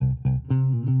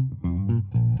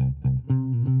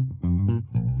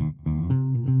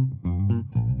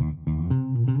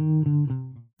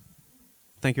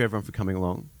thank you everyone for coming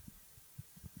along.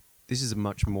 This is a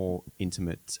much more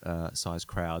intimate sized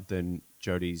crowd than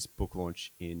Jodie's book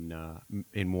launch in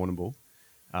Warrnambool.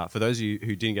 For those of you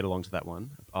who didn't get along to that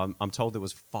one, I'm told there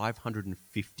was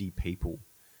 550 people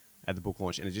at the book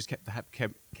launch, and it just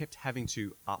kept having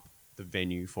to up the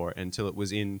venue for it until it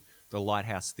was in the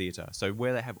Lighthouse Theatre. So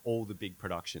where they have all the big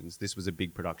productions, this was a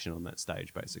big production on that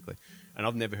stage, basically. And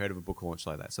I've never heard of a book launch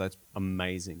like that, so that's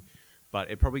amazing.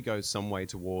 But it probably goes some way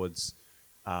towards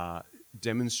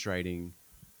demonstrating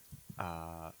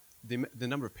the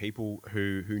number of people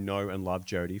who know and love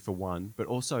Jodie, for one, but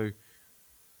also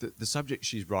the subject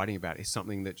she's writing about is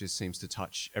something that just seems to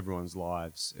touch everyone's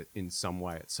lives in some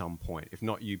way at some point. If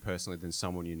not you personally, then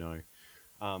someone you know.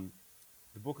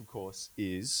 The book, of course,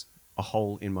 is A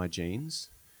Hole in My Genes,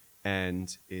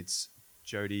 and it's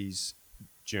Jodie's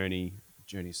journey.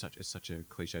 Journey is such a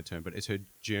cliche term, but it's her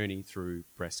journey through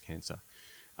breast cancer.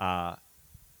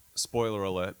 Spoiler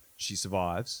alert, she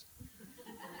survives.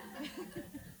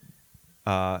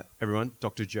 Everyone,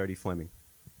 Dr. Jodie Fleming.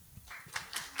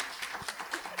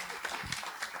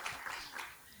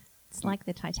 It's like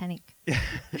the Titanic.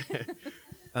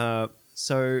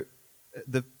 So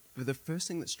the first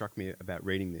thing that struck me about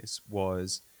reading this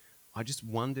was I just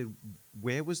wondered,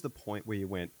 where was the point where you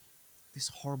went, this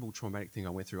horrible traumatic thing I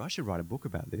went through, I should write a book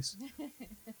about this?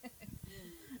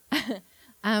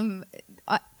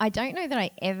 I don't know that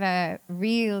I ever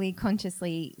really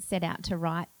consciously set out to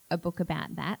write a book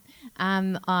about that.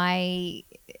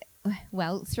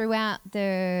 Throughout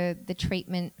the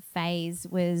treatment phase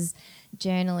was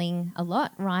journaling a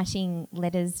lot, writing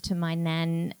letters to my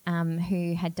nan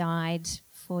who had died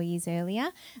 4 years earlier,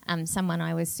 someone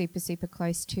I was super, super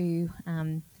close to.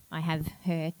 I have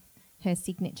her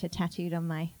signature tattooed on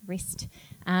my wrist.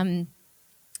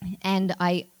 And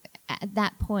I, at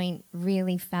that point,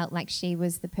 really felt like she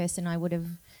was the person I would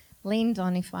have leaned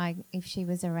on if she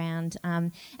was around.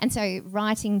 And so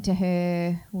writing to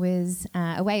her was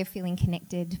a way of feeling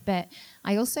connected, but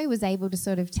I also was able to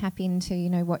sort of tap into,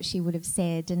 what she would have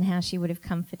said and how she would have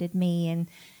comforted me.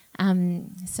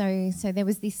 And so there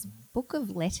was this book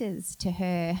of letters to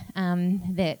her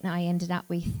that I ended up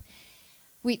with,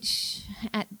 which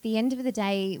at the end of the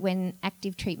day, when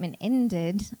active treatment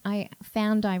ended, I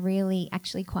found I really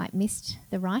actually quite missed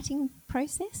the writing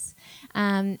process.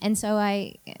 And so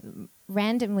I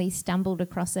randomly stumbled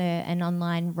across an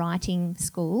online writing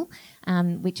school,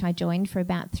 which I joined for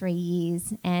about 3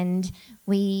 years. And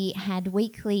we had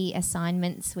weekly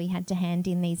assignments. We had to hand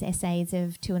in these essays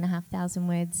of 2,500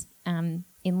 words in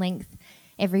length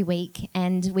every week,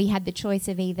 and we had the choice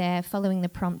of either following the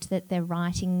prompt that the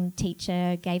writing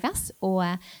teacher gave us,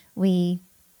 or we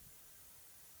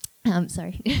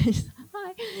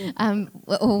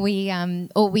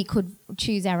or we could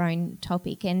choose our own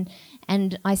topic, and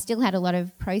I still had a lot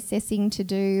of processing to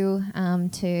do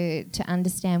to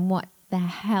understand what the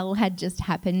hell had just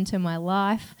happened to my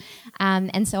life,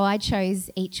 and so I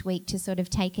chose each week to sort of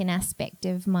take an aspect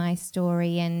of my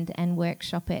story and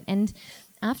workshop it. And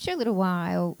after a little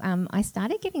while, I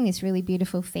started getting this really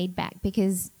beautiful feedback,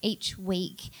 because each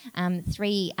week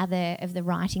 3 other of the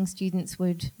writing students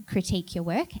would critique your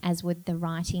work, as would the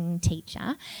writing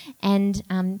teacher. And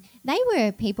they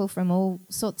were people from all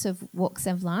sorts of walks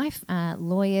of life,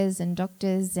 lawyers and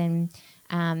doctors and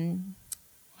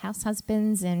house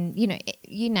husbands and,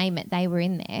 you name it, they were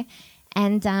in there.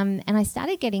 And I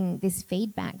started getting this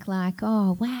feedback like,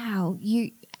 oh, wow,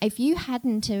 if you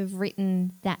hadn't have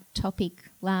written that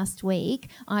topic last week,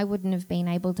 I wouldn't have been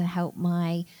able to help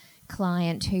my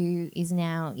client who is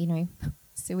now,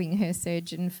 suing her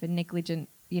surgeon for negligent,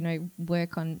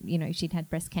 work on, she'd had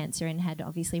breast cancer and had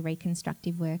obviously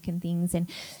reconstructive work and things. And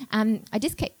I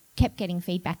just kept getting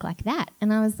feedback like that.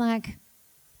 And I was like,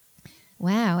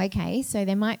 wow, okay, so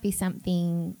there might be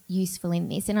something useful in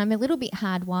this. And I'm a little bit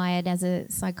hardwired as a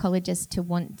psychologist to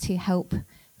want to help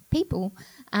people.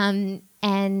 And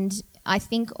I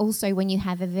think also when you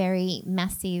have a very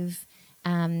massive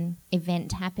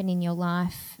event happen in your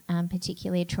life,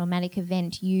 particularly a traumatic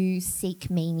event, you seek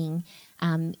meaning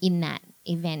in that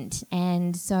event.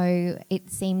 And so it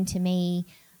seemed to me,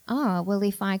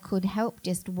 if I could help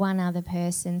just one other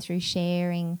person through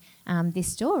sharing this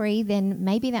story, then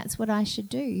maybe that's what I should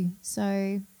do.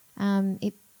 So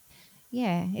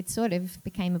it sort of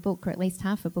became a book, or at least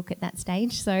half a book at that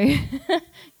stage. So,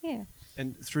 yeah.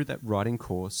 And through that writing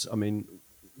course,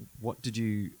 what did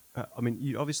you...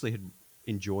 you obviously had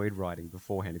enjoyed writing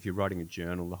beforehand, if you're writing a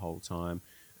journal the whole time.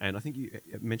 And I think you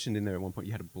mentioned in there at one point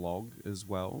you had a blog as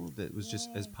well that was just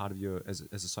as part of your... as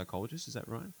a psychologist, is that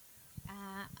right?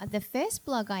 The first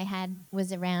blog I had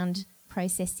was around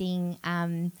processing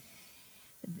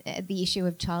the issue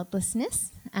of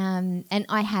childlessness. And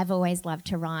I have always loved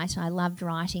to write. I loved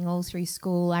writing all through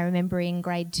school. I remember in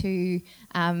grade 2,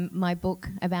 my book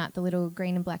about the little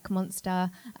green and black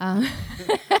monster.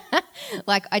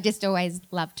 Like, I just always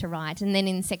loved to write. And then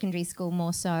in secondary school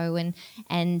more so, and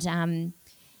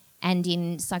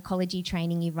in psychology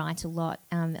training, you write a lot,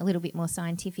 a little bit more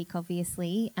scientific,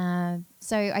 obviously.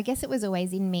 So I guess it was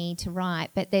always in me to write,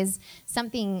 but there's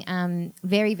something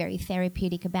very, very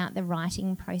therapeutic about the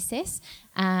writing process.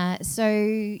 So,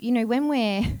 you know,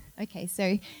 when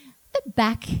so the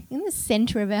back, in the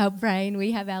centre of our brain,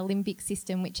 we have our limbic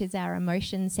system, which is our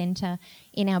emotion centre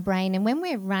in our brain. And when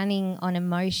we're running on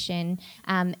emotion,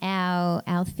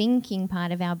 our thinking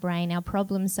part of our brain, our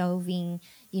problem solving,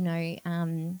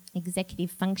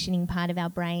 executive functioning part of our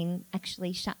brain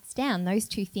actually shuts down. Those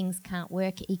two things can't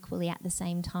work equally at the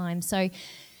same time. So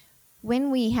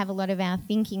when we have a lot of our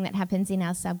thinking that happens in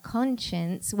our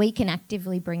subconscious, we can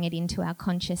actively bring it into our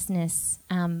consciousness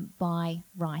by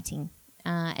writing.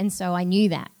 And so I knew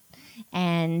that.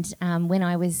 And when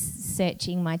I was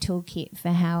searching my toolkit for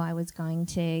how I was going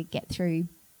to get through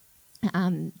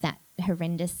that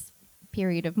horrendous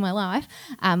period of my life,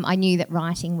 I knew that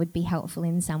writing would be helpful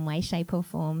in some way, shape or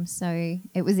form. So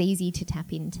it was easy to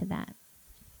tap into that.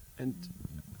 And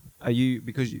are you,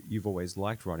 because you've always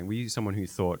liked writing, were you someone who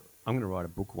thought, I'm going to write a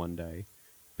book one day,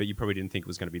 but you probably didn't think it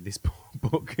was going to be this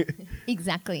book?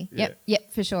 Exactly. Yeah.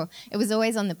 Yep, for sure. It was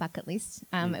always on the bucket list.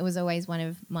 It was always one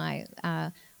of my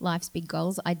life's big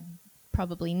goals. I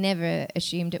probably never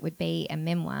assumed it would be a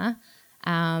memoir.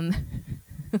 And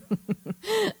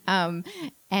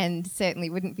certainly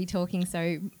wouldn't be talking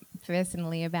so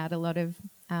personally about a lot of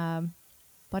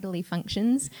bodily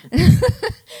functions.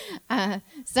 But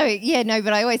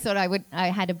I always thought I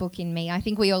had a book in me. I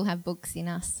think we all have books in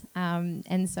us.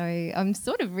 And so I'm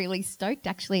sort of really stoked,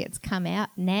 actually. It's come out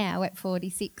now at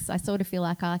 46. I sort of feel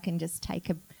like I can just take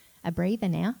a breather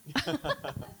now.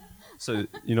 So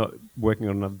you're not working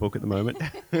on another book at the moment?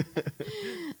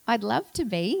 I'd love to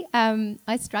be.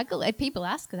 I struggle. People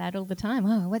ask that all the time.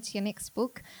 Oh, what's your next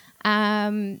book?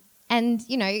 And,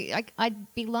 I'd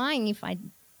be lying if I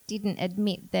didn't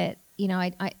admit that,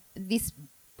 this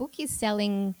book is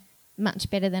selling much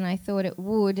better than I thought it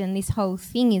would, and this whole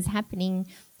thing is happening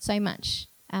so much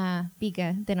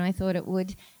bigger than I thought it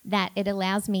would, that it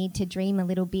allows me to dream a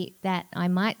little bit that I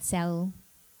might sell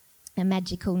a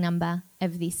magical number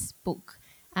of this book,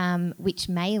 which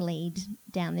may lead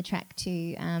down the track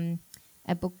to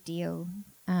a book deal.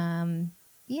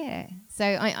 So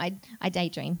I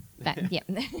daydream, but yeah.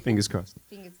 Fingers crossed.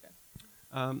 Fingers crossed.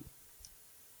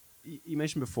 You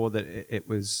mentioned before that it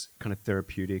was kind of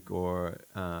therapeutic, or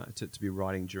to be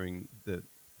writing during the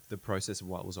process of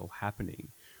what was all happening.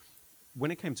 When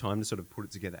it came time to sort of put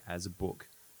it together as a book,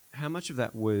 how much of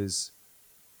that was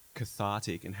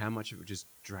cathartic and how much of it just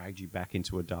dragged you back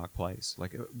into a dark place?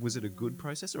 Like, was it a good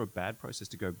process or a bad process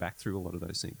to go back through a lot of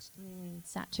those things?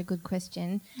 Such a good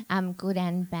question. Good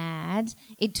and bad.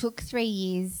 It took 3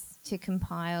 years to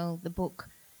compile the book,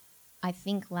 I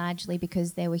think largely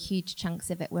because there were huge chunks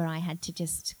of it where I had to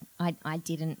I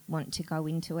didn't want to go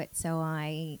into it, so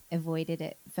I avoided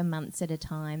it for months at a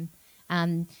time.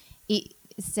 It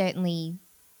certainly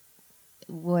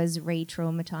was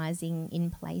re-traumatising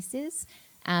in places.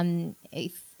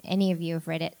 If any of you have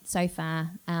read it so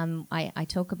far, I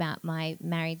talk about my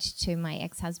marriage to my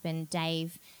ex-husband,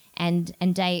 Dave, and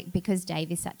Dave, because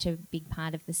Dave is such a big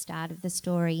part of the start of the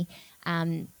story,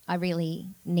 I really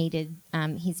needed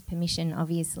his permission,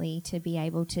 obviously, to be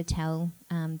able to tell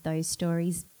those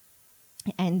stories.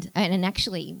 And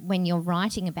actually, when you're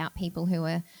writing about people who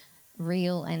are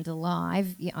real and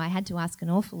alive, I had to ask an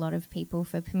awful lot of people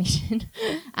for permission.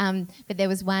 But there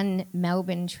was one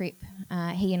Melbourne trip,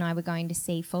 he and I were going to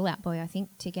see Fall Out Boy, I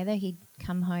think, together. He'd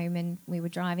come home and we were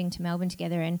driving to Melbourne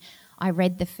together, and I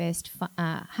read the first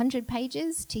 100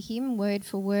 pages to him, word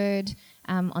for word,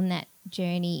 on that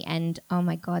journey. And oh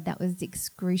my God, that was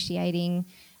excruciating,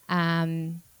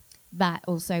 but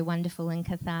also wonderful and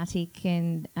cathartic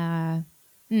and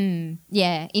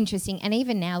interesting. And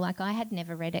even now, like, I had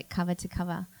never read it cover to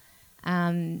cover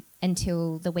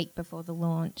until the week before the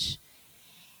launch.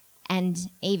 And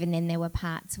even then there were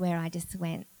parts where I just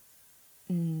went,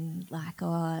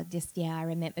 I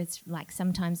remember, it's like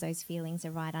sometimes those feelings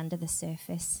are right under the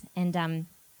surface. And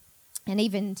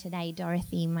even today,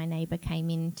 Dorothy, my neighbour, came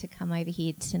in to come over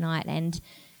here tonight, and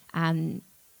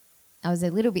I was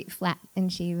a little bit flat,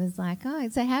 and she was like, oh,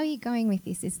 so how are you going with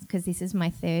this? Because this is my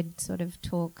third sort of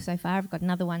talk so far. I've got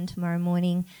another one tomorrow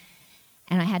morning.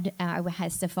 And I had a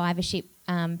survivorship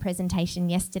presentation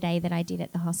yesterday that I did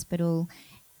at the hospital.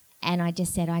 And I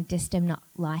just said, I just am not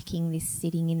liking this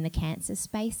sitting in the cancer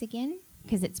space again,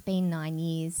 because it's been 9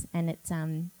 years and it's,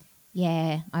 I'm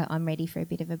ready for a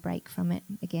bit of a break from it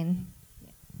again.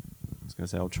 I was going to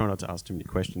say, I'll try not to ask too many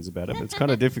questions about it, but it's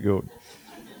kind of difficult.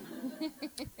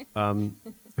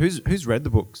 Who's read the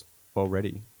books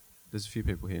already? There's a few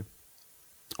people here.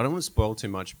 I don't want to spoil too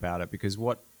much about it, because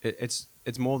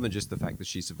it's more than just the fact that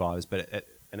she survives, but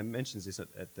and it mentions this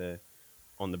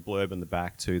on the blurb on the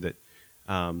back too, that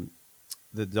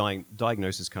the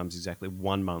diagnosis comes exactly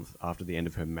 1 month after the end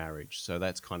of her marriage, so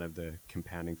that's kind of the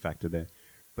compounding factor there.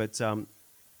 But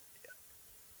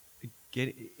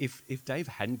if Dave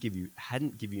hadn't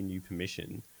given you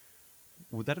permission,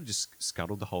 would that have just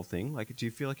scuttled the whole thing? Like, do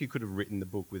you feel like you could have written the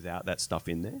book without that stuff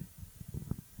in there?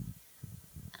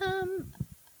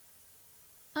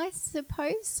 I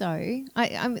suppose so.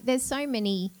 There's so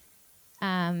many.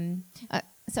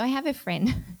 So I have a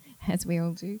friend, as we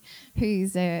all do,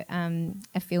 who's a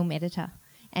film editor,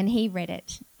 and he read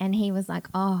it and he was like,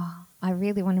 "Oh, I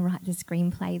really want to write the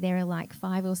screenplay. There are like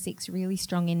 5 or 6 really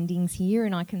strong endings here,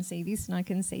 and I can see this and I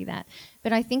can see that."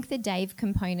 But I think the Dave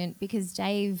component, because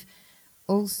Dave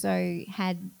also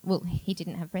he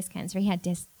didn't have breast cancer. He had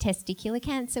testicular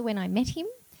cancer when I met him.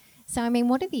 So, I mean,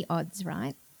 what are the odds,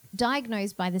 right?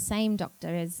 Diagnosed by the same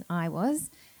doctor as I was,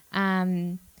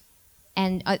 and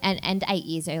 8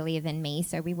 years earlier than me,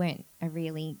 so we weren't a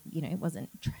really, it wasn't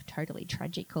totally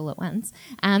tragic all at once.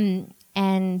 And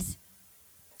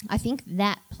I think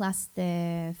that plus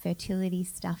the fertility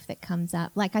stuff that comes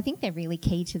up, like, I think they're really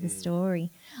key to the story.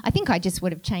 I think I just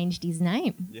would have changed his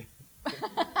name. Yeah.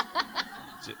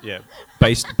 Yeah,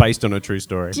 based on a true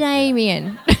story.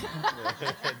 Damien.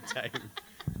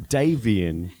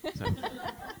 Davian.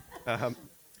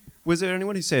 Was there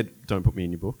anyone who said, "Don't put me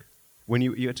in your book"? When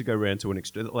you had to go around to an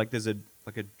extra, like there's a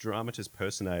dramatist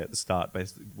personae at the start,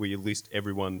 basically, where you list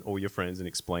everyone, all your friends, and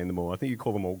explain them all. I think you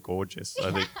call them all gorgeous.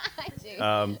 I think. I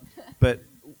do. But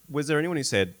was there anyone who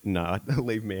said, "No,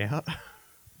 leave me out"?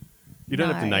 You don't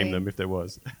have to name them if there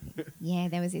was. Yeah,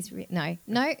 there was this. No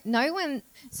one.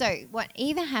 So what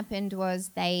either happened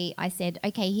was I said,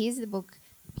 "Okay, here's the book.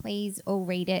 Please all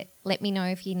read it. Let me know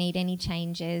if you need any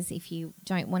changes. If you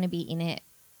don't want to be in it,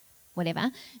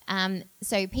 whatever."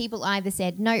 So people either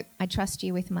said, "Nope, I trust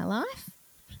you with my life."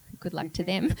 Good luck to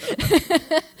them.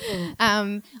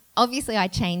 Obviously, I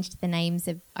changed the names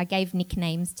I gave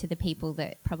nicknames to the people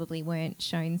that probably weren't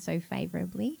shown so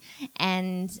favourably,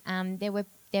 and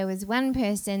there was one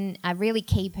person, a really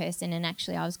key person, and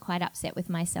actually I was quite upset with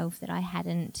myself that I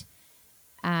hadn't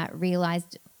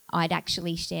realised I'd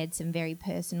actually shared some very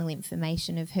personal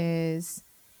information of hers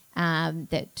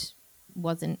that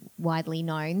wasn't widely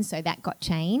known, so that got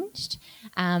changed.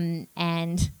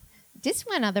 And just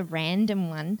one other random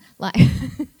one,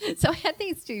 so I had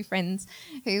these 2 friends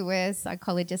who were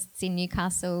psychologists in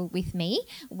Newcastle with me.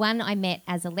 One I met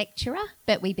as a lecturer,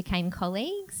 but we became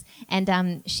colleagues,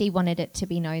 and she wanted it to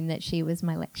be known that she was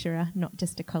my lecturer, not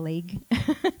just a colleague.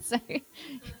 So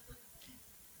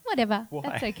whatever. Why?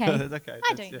 That's okay. That's okay.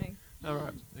 I don't know. All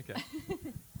right.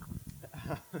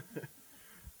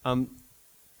 Okay.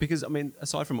 Because, I mean,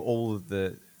 aside from all of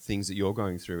the things that you're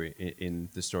going through in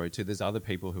the story too, there's other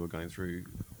people who are going through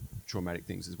traumatic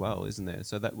things as well, isn't there?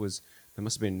 So that must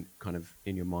have been kind of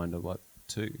in your mind a lot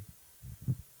too.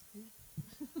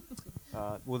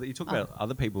 Well, you talk about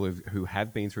other people who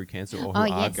have been through cancer or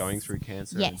who are going through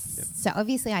cancer. Yes. Yeah. So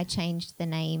obviously I changed the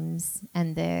names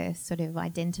and the sort of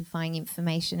identifying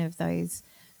information of those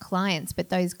clients, but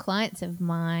those clients of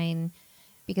mine,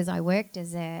 because I worked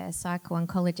as a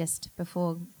psycho-oncologist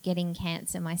before getting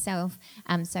cancer myself,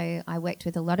 so I worked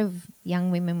with a lot of young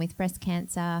women with breast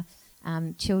cancer,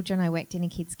 children. I worked in a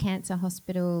kids' cancer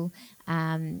hospital,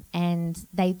 and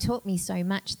they taught me so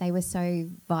much. They were so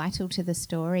vital to the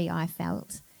story, I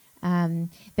felt.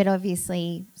 But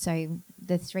obviously, so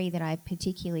the 3 that I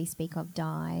particularly speak of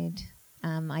died.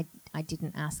 I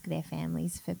didn't ask their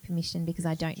families for permission because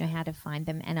I don't know how to find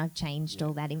them, and I've changed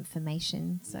all that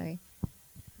information. So,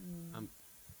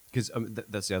 because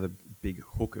that's the other big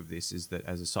hook of this, is that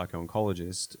as a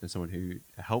psycho-oncologist and someone who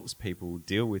helps people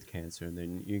deal with cancer, and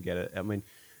then you get it. I mean,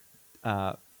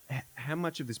 how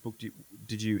much of this book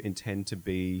did you intend to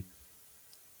be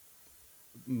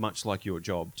much like your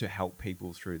job, to help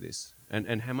people through this,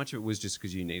 and how much of it was just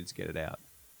because you needed to get it out?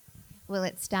 Well,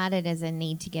 it started as a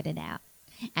need to get it out.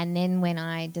 And then when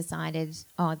I decided,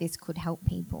 this could help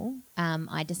people,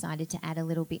 I decided to add a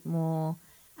little bit more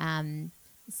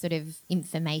sort of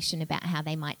information about how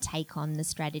they might take on the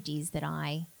strategies that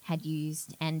I had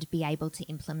used and be able to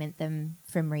implement them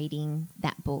from reading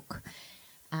that book.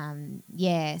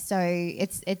 So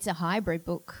it's a hybrid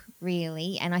book,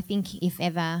 really. And I think if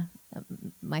ever,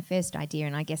 my first idea,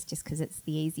 and I guess just because it's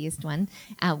the easiest one,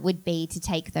 would be to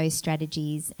take those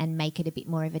strategies and make it a bit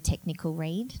more of a technical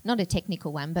read. Not a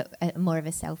technical one, but more of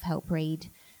a self-help read,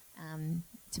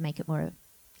 to make it more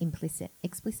explicit.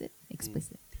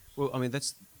 Well, I mean,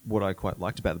 that's what I quite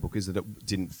liked about the book, is that it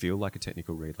didn't feel like a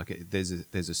technical read. Like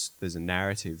there's a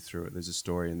narrative through it. There's a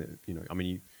story, and I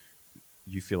mean,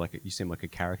 you feel like you seem like a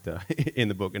character in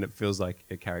the book, and it feels like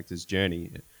a character's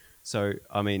journey. So,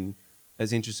 I mean,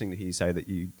 it's interesting to hear you say that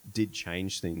you did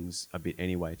change things a bit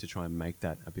anyway to try and make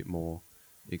that a bit more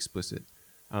explicit.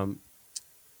 Were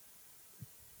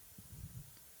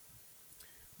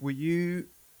you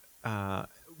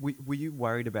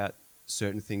worried about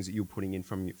certain things that you're putting in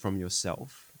from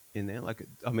yourself in there? Like,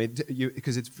 I mean,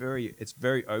 because it's very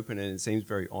open and it seems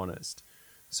very honest.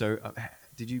 So,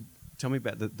 did you tell me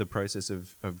about the process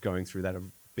of going through that, of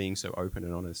being so open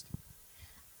and honest?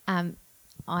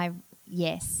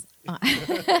 Yes.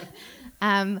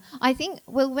 I think,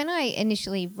 well, when I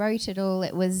initially wrote it all,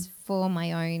 it was for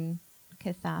my own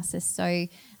catharsis, so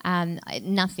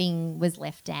nothing was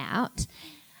left out.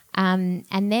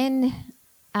 And then,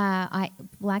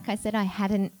 like I said, I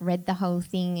hadn't read the whole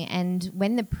thing, and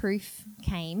when the proof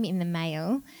came in the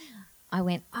mail, I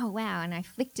went, oh, wow, and I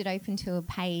flicked it open to a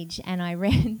page, and I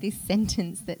read this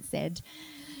sentence that said,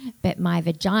 but my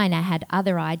vagina had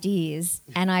other ideas.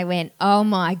 And I went, oh,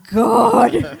 my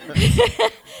God,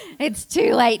 it's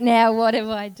too late now. What have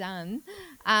I done?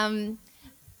 But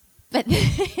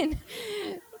then,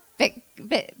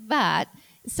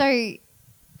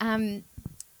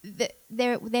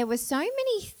 there were so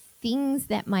many things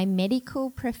that my medical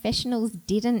professionals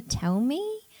didn't tell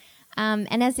me.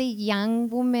 And as a young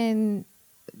woman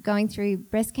going through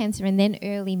breast cancer and then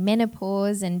early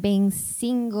menopause and being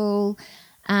single,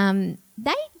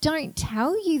 they don't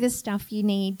tell you the stuff you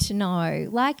need to know.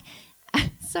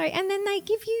 And then they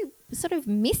give you sort of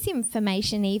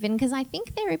misinformation even, because I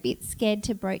think they're a bit scared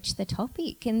to broach the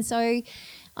topic. And so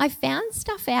I found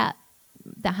stuff out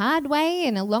the hard way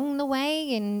and along the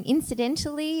way and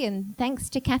incidentally, and thanks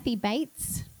to Kathy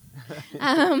Bates.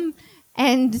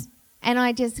 And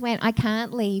I just went, I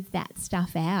can't leave that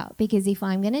stuff out, because if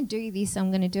I'm going to do this,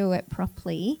 I'm going to do it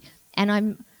properly.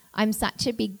 And I'm such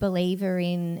a big believer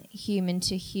in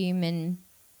human-to-human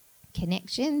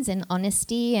connections and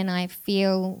honesty, and I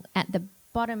feel at the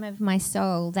bottom of my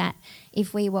soul that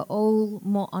if we were all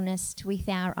more honest with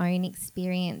our own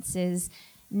experiences,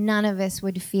 none of us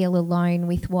would feel alone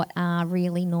with what are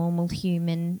really normal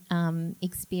human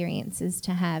experiences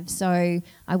to have. So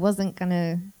I wasn't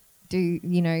going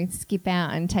to skip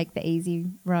out and take the easy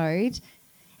road.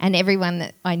 And everyone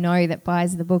that I know that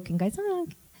buys the book and goes, oh,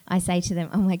 I say to them,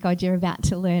 oh my God, you're about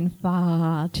to learn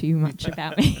far too much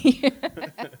about me.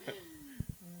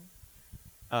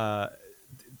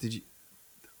 Did you?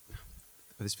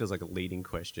 This feels like a leading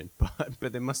question,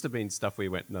 but there must have been stuff where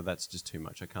you went, no, that's just too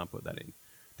much. I can't put that in.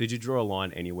 Did you draw a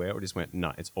line anywhere, or just went,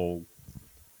 no, it's all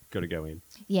got to go in?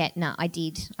 Yeah, no, I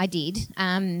did.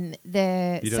 You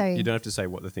don't have to say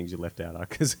what the things you left out are,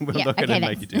 because we're not going to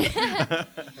make you do that.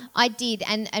 I did,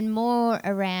 and more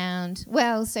around,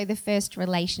 so the first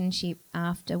relationship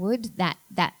afterward, that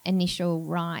initial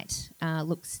write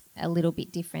looks a little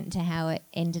bit different to how it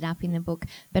ended up in the book,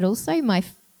 but also my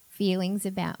feelings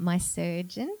about my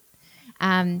surgeon.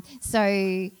 Because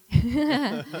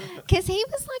he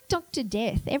was like Dr.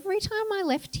 Death. Every time I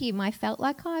left him, I felt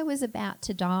like I was about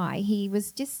to die. He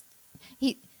was just...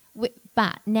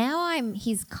 But now I'm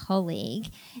his colleague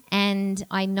and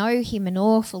I know him an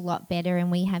awful lot better,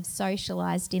 and we have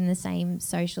socialised in the same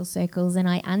social circles, and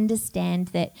I understand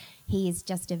that he is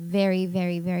just a very,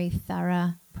 very, very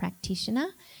thorough practitioner,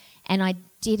 and I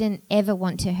didn't ever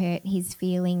want to hurt his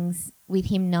feelings with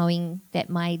him knowing that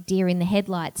my deer in the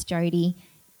headlights Jodie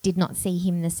did not see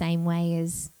him the same way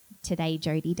as today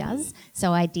Jodie does.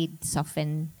 So I did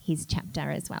soften his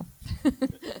chapter as well.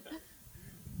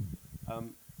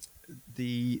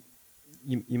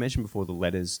 You mentioned before the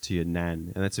letters to your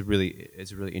nan, and it's a really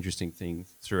interesting thing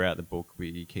throughout the book, where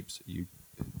he keeps you,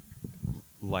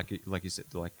 like you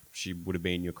said, like she would have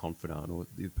been your confidant or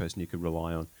the person you could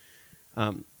rely on.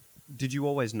 Did you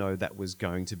always know that was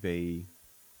going to be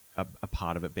a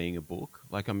part of it being a book?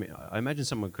 Like, I mean, I imagine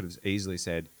someone could have easily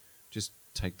said, just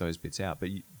take those bits out, but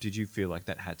did you feel like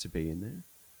that had to be in there?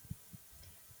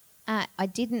 I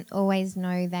didn't always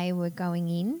know they were going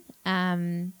in.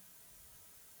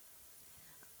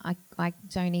 I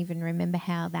don't even remember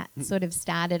how that sort of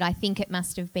started. I think it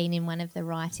must have been in one of the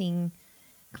writing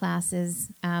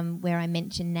classes where I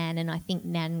mentioned Nan, and I think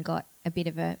Nan got a bit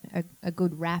of a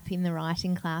good rap in the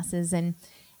writing classes, and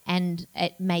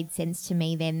it made sense to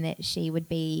me then that she would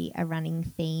be a running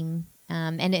theme.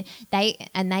 They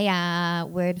are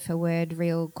word for word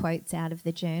real quotes out of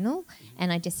the journal,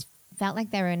 and I just felt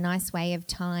like they were a nice way of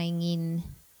tying in,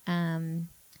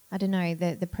 I don't know,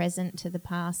 the present to the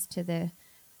past to the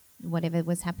whatever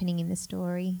was happening in the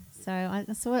story. So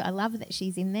I love that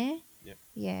she's in there. Yep.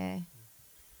 Yeah.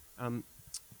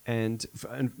 And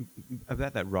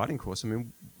about that writing course, I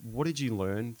mean, what did you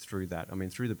learn through that? I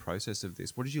mean, through the process of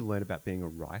this, what did you learn about being a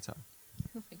writer?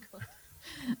 Oh my God.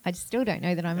 I still don't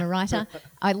know that I'm a writer.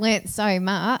 I learnt so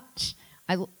much.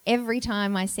 Every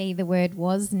time I see the word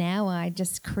was now, I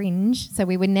just cringe. So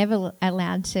we were never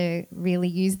allowed to really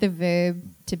use the verb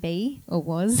to be or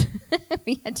was.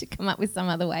 We had to come up with some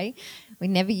other way. We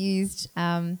never used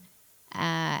adverbs.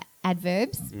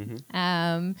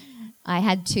 Mm-hmm. I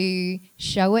had to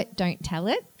show it, don't tell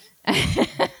it.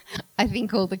 I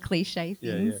think all the cliche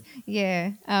things.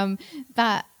 Yeah.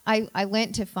 But I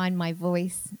learnt to find my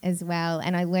voice as well,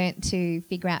 and I learnt to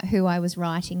figure out who I was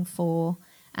writing for,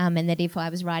 and that if I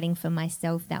was writing for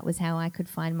myself, that was how I could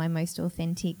find my most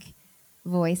authentic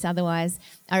voice. Otherwise,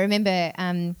 I remember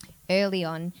early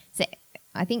on, so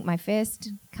I think my first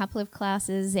couple of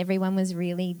classes, everyone was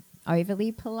really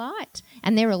overly polite,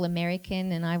 and they're all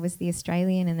American and I was the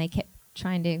Australian, and they kept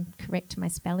trying to correct my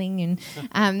spelling,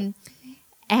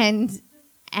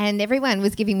 and everyone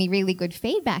was giving me really good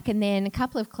feedback. And then a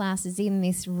couple of classes in,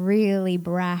 this really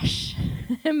brash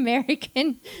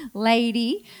American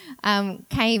lady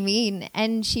came in,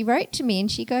 and she wrote to me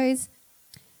and she goes,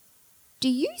 "Do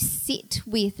you sit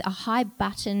with a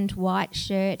high-buttoned white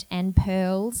shirt and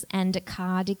pearls and a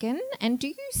cardigan? And do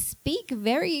you speak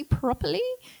very properly?"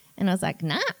 And I was like,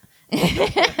 "Nah."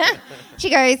 She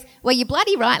goes, "Well, you're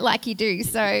bloody right like you do,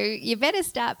 so you better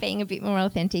start being a bit more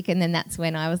authentic." And then that's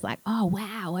when I was like, "Oh,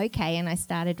 wow, okay." And I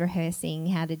started rehearsing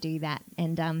how to do that.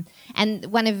 And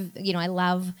one of, I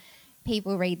love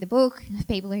people read the book,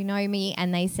 people who know me,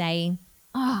 and they say,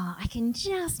 "Oh, I can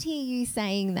just hear you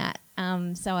saying that."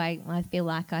 So I feel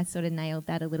like I sort of nailed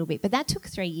that a little bit. But that took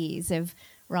 3 years of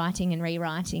writing and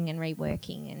rewriting and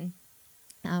reworking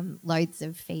and loads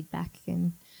of feedback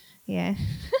and, yeah.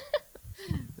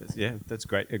 That's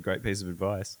great. A great piece of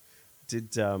advice.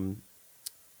 Did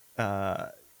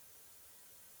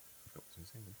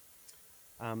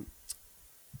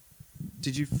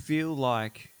did you feel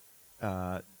like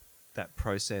that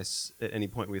process at any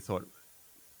point where you thought,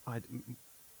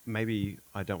 maybe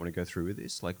I don't want to go through with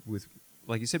this? Like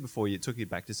you said before, it took you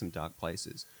back to some dark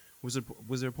places. Was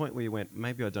there a point where you went,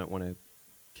 maybe I don't want to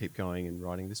keep going and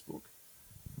writing this book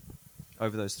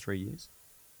over those 3 years?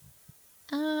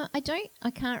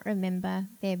 I can't remember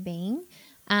there being.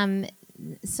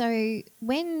 So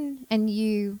when, and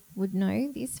you would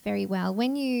know this very well,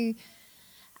 when you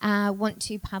want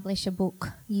to publish a book,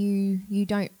 you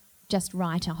don't just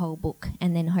write a whole book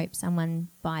and then hope someone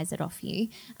buys it off you.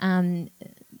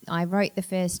 I wrote the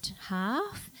first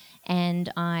half,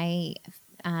 and I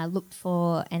looked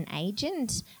for an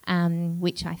agent,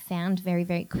 which I found very,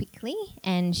 very quickly,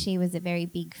 and she was a very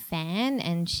big fan,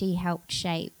 and she helped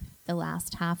shape the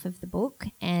last half of the book.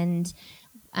 And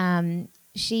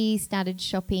she started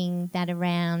shopping that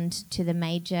around to the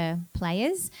major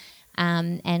players,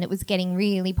 and it was getting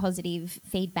really positive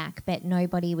feedback, but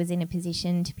nobody was in a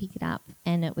position to pick it up,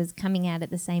 and it was coming out at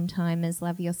the same time as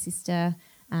Love Your Sister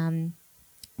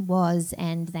was,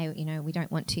 and they, we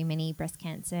don't want too many breast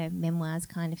cancer memoirs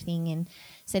kind of thing. And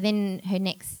so then her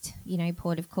next,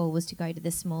 port of call was to go to the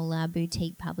smaller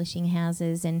boutique publishing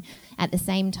houses. And at the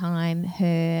same time,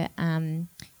 her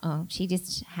she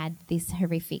just had this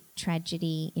horrific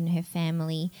tragedy in her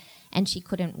family, and she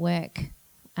couldn't work.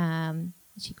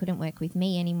 She couldn't work with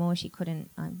me anymore. She couldn't,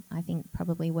 I think,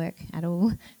 probably work at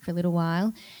all for a little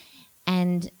while.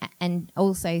 And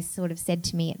also sort of said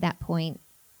to me at that point,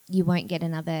 "You won't get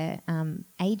another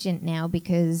agent now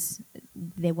because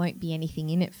there won't be anything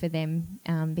in it for them,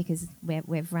 because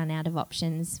we've run out of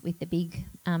options with the big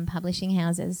publishing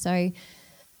houses." So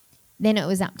then it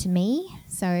was up to me.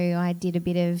 So I did a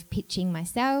bit of pitching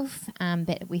myself,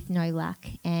 but with no luck.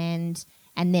 And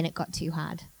then it got too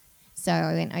hard. So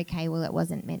I went, okay, well, it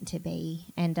wasn't meant to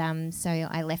be. And so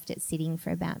I left it sitting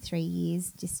for about 3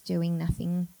 years, just doing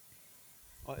nothing.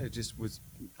 It just was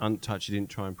untouched. You didn't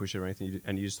try and push it or anything,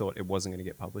 and you just thought it wasn't going to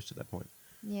get published at that point.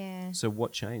 Yeah. So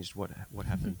what changed? What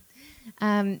happened?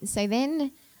 So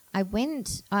then I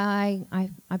went. I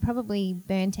probably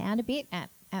burnt out a bit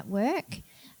at work,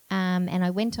 and I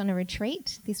went on a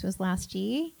retreat. This was last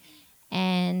year,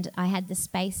 and I had the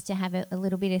space to have a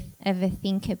little bit of a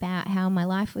think about how my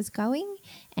life was going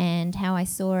and how I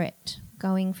saw it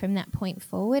going from that point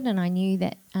forward. And I knew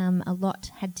that a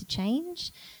lot had to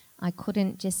change. I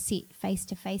couldn't just sit face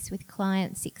to face with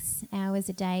clients 6 hours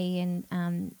a day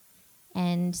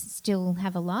and still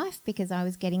have a life, because I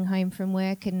was getting home from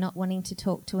work and not wanting to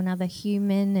talk to another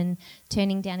human and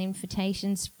turning down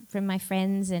invitations from my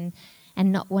friends and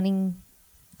not wanting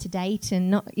to date and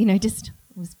not, just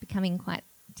was becoming quite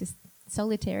just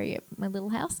solitary at my little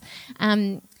house.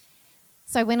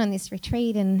 So I went on this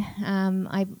retreat, and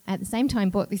I at the same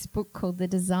time bought this book called The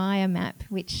Desire Map,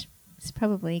 which is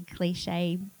probably a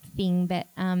cliche thing, but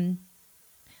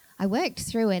I worked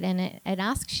through it, and it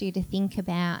asks you to think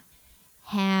about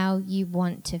how you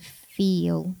want to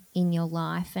feel in your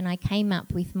life. And I came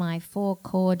up with my 4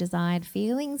 core desired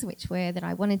feelings, which were that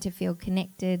I wanted to feel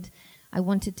connected, I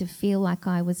wanted to feel like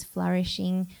I was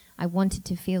flourishing, I wanted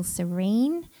to feel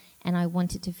serene, and I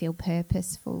wanted to feel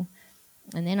purposeful.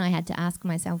 And then I had to ask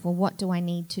myself, well, what do I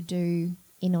need to do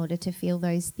in order to feel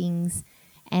those things?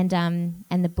 And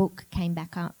the book came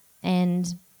back up,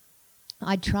 and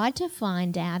I tried to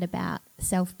find out about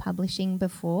self-publishing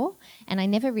before, and I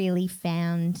never really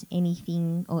found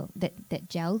anything that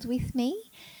gelled with me.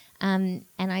 And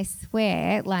I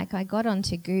swear, I got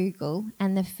onto Google,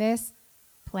 and the first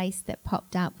place that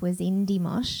popped up was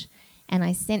Indie and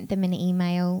I sent them an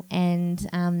email, and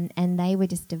they were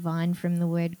just divine from the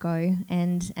word go,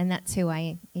 and that's who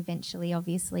I eventually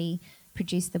obviously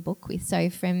produced the book with. So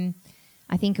from,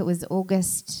 I think it was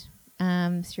August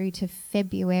through to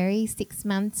February, 6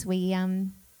 months, we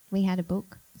had a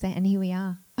book, and here we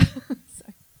are. So.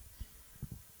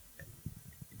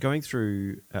 Going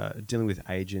through dealing with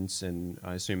agents and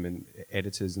I assume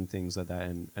editors and things like that,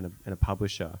 and a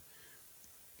publisher,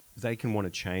 they can want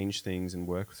to change things and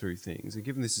work through things. And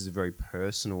given this is a very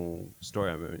personal story,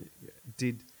 I mean,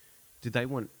 did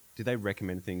they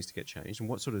recommend things to get changed? And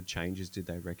what sort of changes did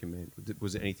they recommend?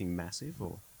 Was it anything massive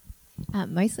or?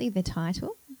 Mostly the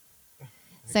title.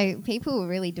 So people were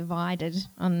really divided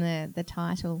on the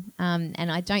title,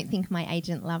 and I don't think my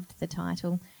agent loved the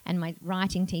title, and my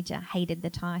writing teacher hated the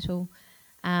title,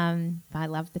 but I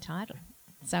loved the title.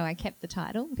 So I kept the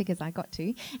title because I got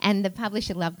to, and the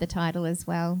publisher loved the title as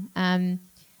well.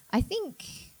 I think,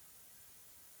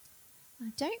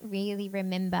 I don't really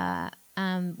remember,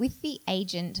 with the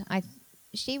agent,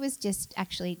 she was just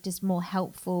more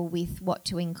helpful with what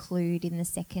to include in the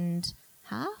second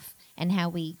half and how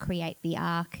we create the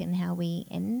arc and how we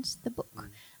end the book.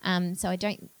 So I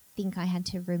don't think I had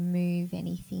to remove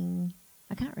anything.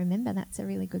 I can't remember. That's a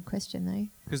really good question, though.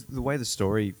 Because the way the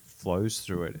story flows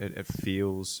through it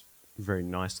feels very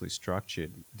nicely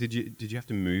structured. Did you have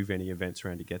to move any events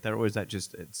around to get that, or is that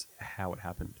just it's how it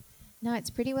happened? No, it's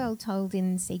pretty well told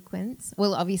in sequence.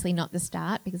 Well, obviously not the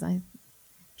start, because I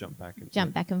jump back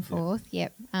and forth.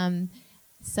 Yep.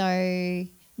 So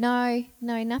no,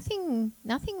 nothing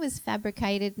was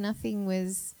fabricated. Nothing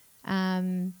was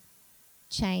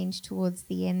changed towards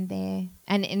the end there.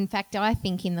 And in fact, I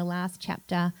think in the last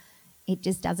chapter, it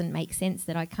just doesn't make sense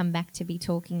that I come back to be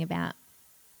talking about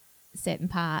a certain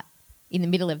part in the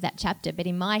middle of that chapter. But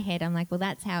in my head, I'm like, well,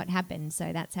 that's how it happened,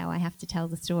 so that's how I have to tell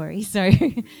the story. So,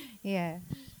 yeah.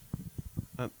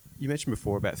 You mentioned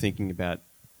before about thinking about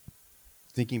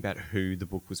who the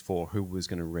book was for, who was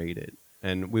going to read it.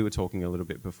 And we were talking a little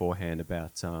bit beforehand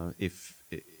about if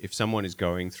someone is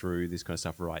going through this kind of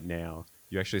stuff right now,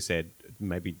 you actually said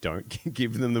maybe don't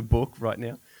give them the book right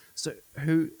now. So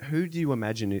who do you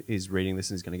imagine is reading this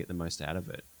and is going to get the most out of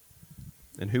it?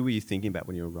 And who were you thinking about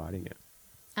when you were writing it?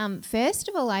 First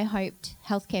of all, I hoped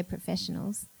healthcare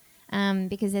professionals,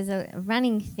 because there's a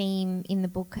running theme in the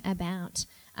book about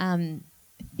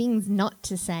things not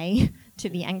to say to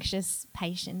the anxious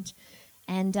patient.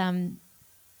 And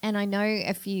I know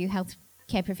a few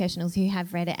healthcare professionals who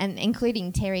have read it, and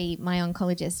including Terry, my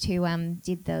oncologist, who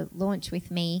did the launch with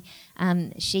me.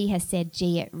 She has said,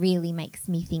 gee, it really makes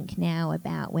me think now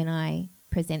about when I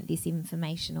present this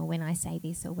information or when I say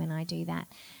this or when I do that.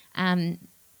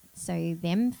 So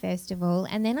them, first of all.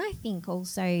 And then I think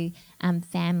also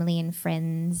family and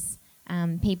friends,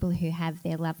 people who have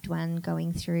their loved one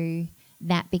going through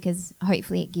that, because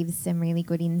hopefully it gives some really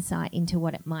good insight into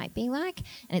what it might be like.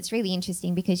 And it's really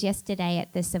interesting because yesterday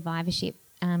at the survivorship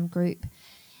group,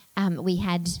 we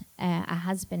had a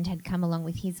husband had come along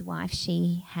with his wife.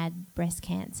 She had breast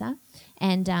cancer,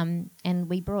 and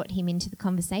we brought him into the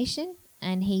conversation,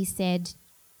 and he said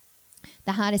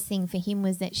the hardest thing for him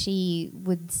was that she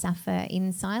would suffer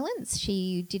in silence.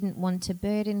 She didn't want to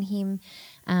burden him.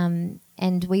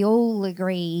 And we all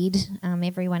agreed,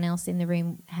 everyone else in the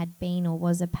room had been or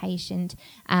was a patient,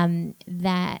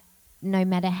 that no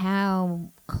matter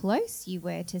how close you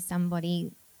were to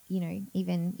somebody, you know,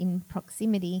 even in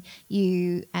proximity,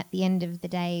 you at the end of the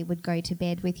day would go to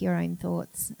bed with your own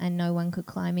thoughts and no one could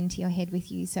climb into your head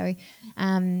with you. So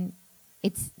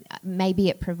it's maybe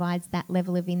it provides that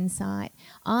level of insight.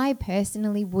 I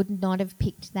personally would not have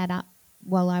picked that up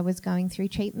while I was going through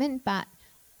treatment, but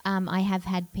I have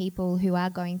had people who are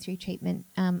going through treatment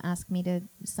ask me to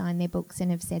sign their books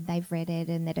and have said they've read it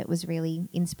and that it was really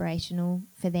inspirational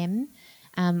for them.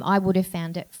 I would have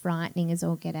found it frightening as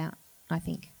all get out, I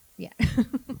think. Yeah.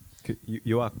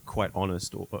 You are quite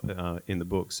honest in the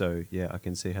book, so yeah, I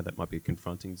can see how that might be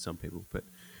confronting to some people. But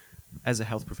as a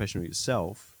health professional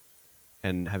yourself,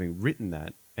 and having written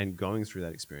that and going through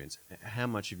that experience, how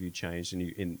much have you changed,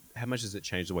 and how much has it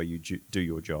changed the way you do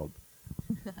your job?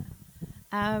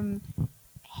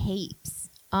 Heaps.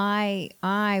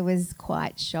 I was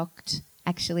quite shocked,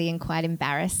 actually, and quite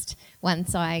embarrassed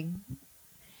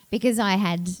because I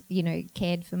had, you know,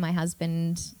 cared for my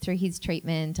husband through his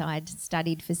treatment. I'd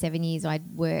studied for 7 years.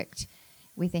 I'd worked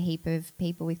with a heap of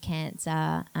people with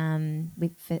cancer,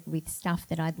 with stuff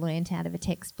that I'd learnt out of a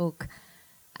textbook.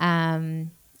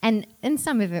 And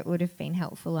some of it would have been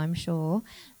helpful, I'm sure.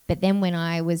 But then when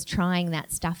I was trying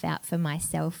that stuff out for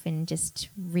myself and just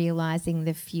realising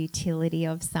the futility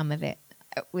of some of it,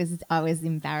 I was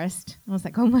embarrassed. I was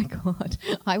like, oh my God,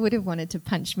 I would have wanted to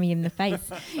punch me in the face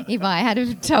if I had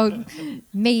have told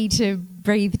me to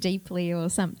breathe deeply or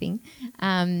something.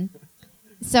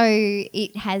 So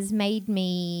it has made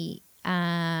me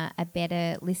a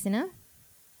better listener.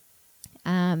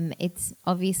 It's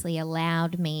obviously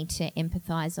allowed me to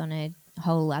empathise on a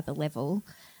whole other level.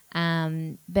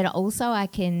 But also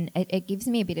it gives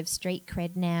me a bit of street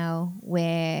cred now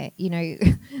where, you know,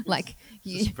 like...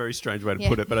 It's a very strange way to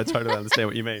put it, but I totally understand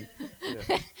what you mean.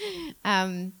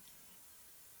 Yeah.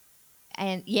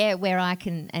 And yeah, where I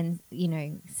can, and, you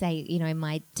know, say, you know,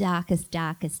 my darkest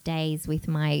days with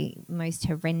my most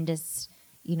horrendous,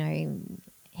 you know,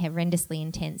 horrendously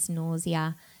intense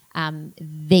nausea,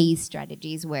 these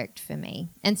strategies worked for me.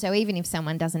 And so even if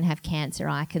someone doesn't have cancer,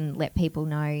 I can let people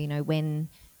know, you know, when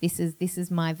this is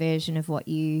my version of what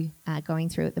you are going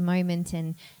through at the moment,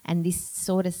 and this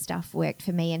sort of stuff worked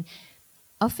for me. And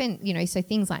often, you know, so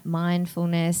things like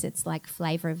mindfulness, it's like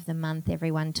flavour of the month.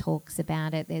 Everyone talks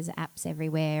about it. There's apps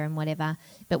everywhere and whatever.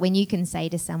 But when you can say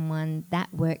to someone,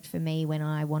 that worked for me when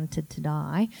I wanted to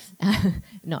die,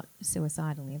 not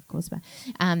suicidally, of course, but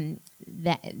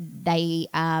that they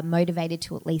are motivated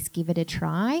to at least give it a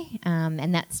try.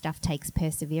 And that stuff takes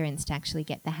perseverance to actually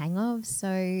get the hang of.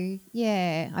 So,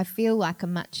 yeah, I feel like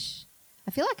a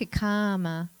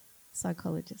calmer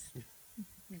psychologist.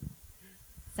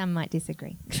 Some might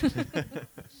disagree.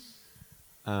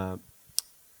 To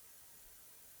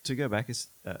go back,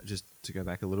 just to go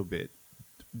back a little bit,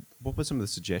 what were some of the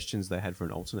suggestions they had for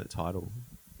an alternate title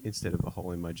instead of A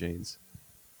Hole in My Jeans?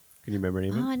 Can you remember any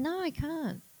of them? Oh, no, I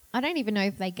can't. I don't even know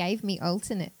if they gave me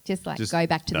alternate. Just go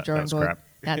back to the drawing board. Crap.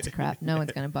 That's crap. No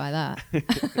one's going to buy that.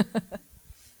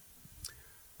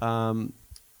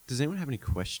 Does anyone have any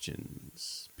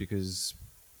questions? Because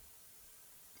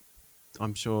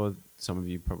I'm sure some of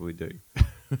you probably do. The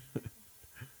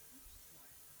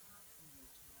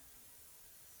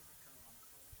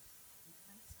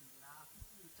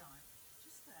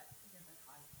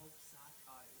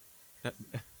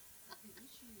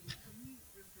issue is when you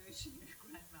refer to your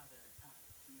grandmother,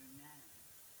 to your nana,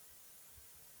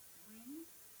 when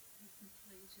you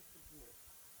completed the book,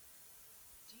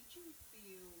 did you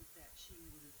feel that she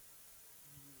would have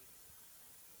really liked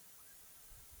that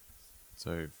book?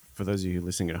 So for those of you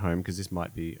listening at home, because this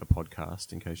might be a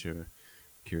podcast in case you're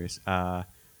curious,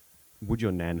 would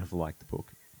your nan have liked the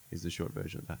book is the short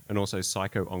version of that. And also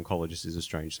Psycho-Oncologist is a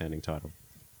strange sounding title.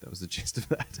 That was the gist of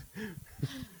that.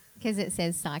 Because it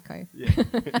says psycho. Yeah.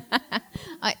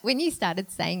 When you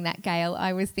started saying that, Gail,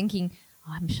 I was thinking,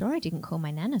 I'm sure I didn't call my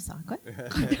nan a psycho.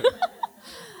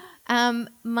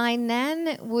 My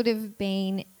nan would have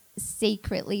been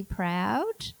secretly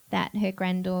proud that her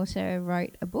granddaughter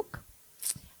wrote a book.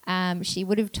 She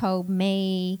would have told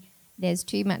me there's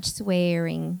too much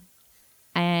swearing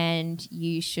and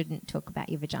you shouldn't talk about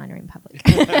your vagina in public.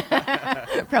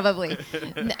 Probably.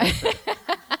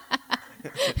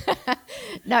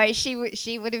 No, she was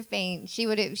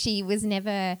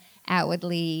never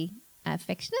outwardly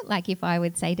affectionate. Like if I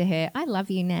would say to her, I love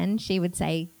you, Nan, she would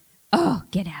say, oh,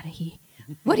 get out of here.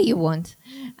 What do you want?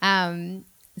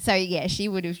 So yeah, she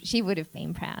would have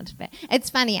been proud. But it's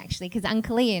funny actually because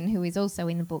Uncle Ian, who is also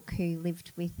in the book, who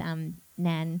lived with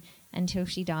Nan until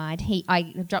she died,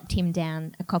 I dropped him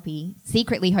down a copy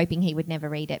secretly, hoping he would never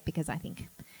read it because I think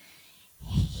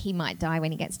he might die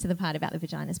when he gets to the part about the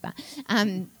vaginas. But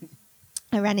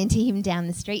I ran into him down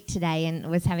the street today and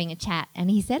was having a chat, and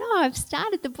he said, "Oh, I've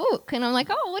started the book," and I'm like,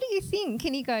 "Oh, what do you think?"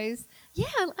 And he goes, "Yeah,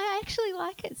 I actually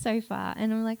like it so far,"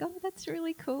 and I'm like, "Oh, that's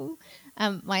really cool."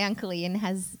 My Uncle Ian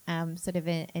has sort of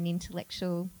an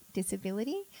intellectual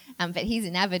disability, but he's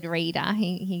an avid reader.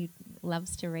 He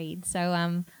loves to read, so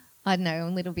I don't know,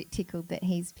 I'm a little bit tickled that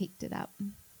he's picked it up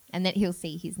and that he'll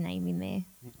see his name in there.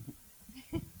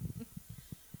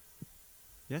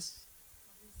 Yes?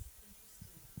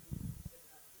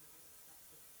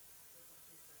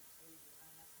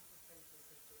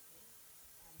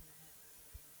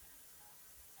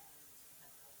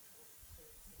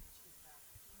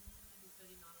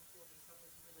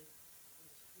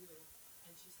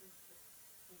 And she said that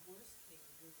the worst thing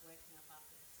was waking up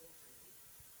after the surgery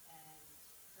and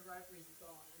her ovaries are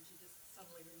gone and she just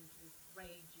suddenly went into this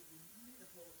raging, the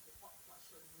hot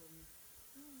flushes and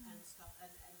stuff,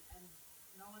 and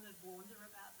no one had warned her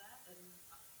about that, and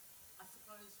I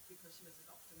suppose because she was a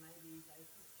doctor maybe they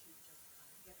thought she'd just kind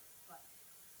of get it, but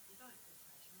you don't with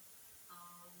patients.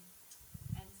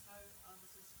 And so I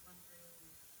was just wondering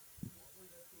what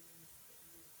were the things that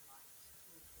you would have liked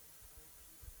to have been told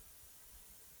you were.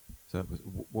 So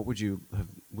what would you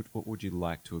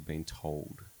like to have been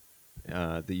told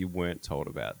that you weren't told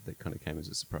about that kind of came as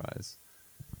a surprise?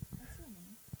 What's your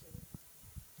name?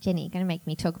 Jenny, you're going to make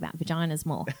me talk about vaginas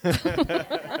more.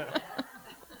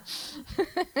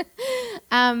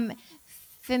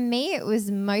 For me, it was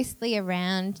mostly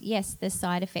around, yes, the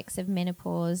side effects of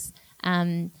menopause,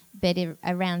 but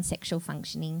around sexual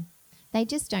functioning. They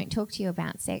just don't talk to you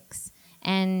about sex.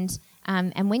 And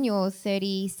when you're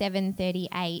 37,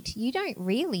 38, you don't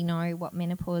really know what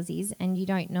menopause is, and you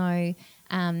don't know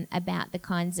about the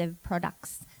kinds of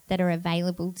products that are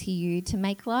available to you to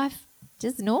make life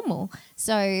just normal.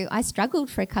 So I struggled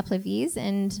for a couple of years,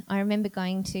 and I remember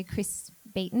going to Chris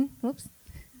Beaton. Whoops.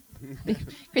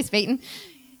 Chris Beaton.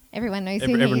 Everyone knows who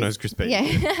he is. Everyone knows Chris Beaton.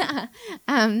 Yeah.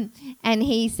 And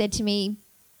he said to me,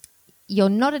 "You're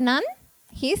not a nun.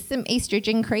 Here's some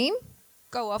estrogen cream.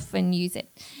 Go off and use it."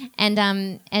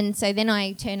 And so then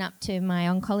I turn up to my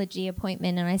oncology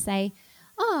appointment and I say,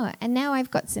 "Oh, and now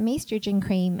I've got some estrogen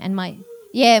cream." And my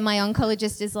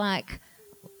oncologist is like,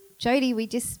 "Jodie, we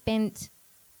just spent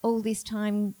all this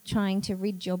time trying to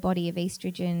rid your body of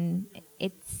estrogen.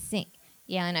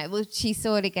 Yeah, I know. Well, she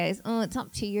sort of goes, "Oh, it's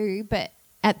up to you." But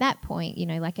at that point,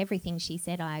 like everything she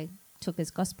said, I took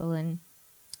as gospel, and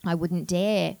I wouldn't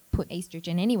dare put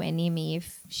estrogen anywhere near me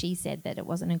if she said that it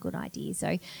wasn't a good idea.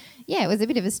 So, yeah, it was a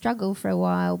bit of a struggle for a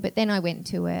while. But then I went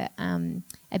to a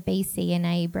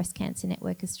BCNA, Breast Cancer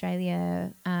Network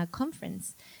Australia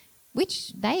conference,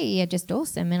 which they are just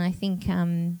awesome, and I think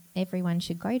everyone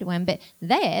should go to one. But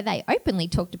there, they openly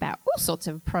talked about all sorts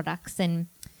of products and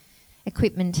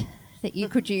equipment that you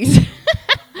could use.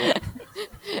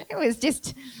 It was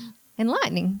just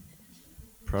enlightening.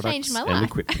 Products Changed my and life.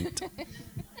 equipment.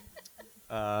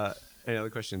 Any other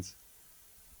questions?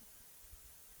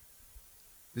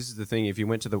 This is the thing. If you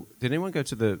went to did anyone go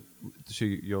to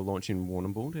your launch in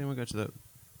Warrnambool? Did anyone go to the?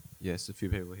 Yes, a few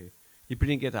people here. You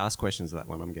didn't get to ask questions of that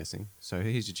one, I'm guessing. So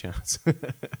here's your chance.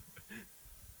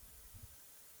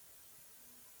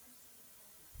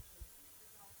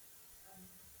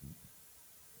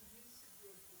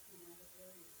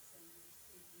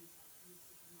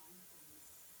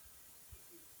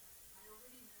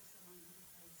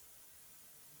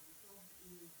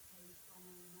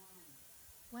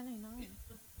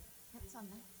 What's on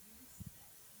that?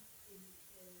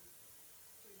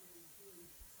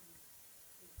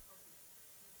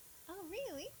 Oh,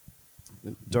 really?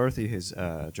 Dorothy has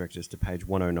directed us to page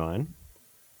 109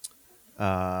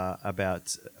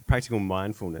 about practical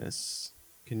mindfulness.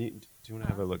 Do you want to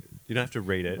have a look? You don't have to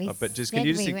read it, but just can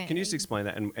you just explain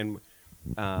that and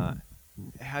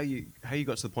how you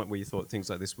got to the point where you thought things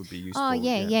like this would be useful? Oh,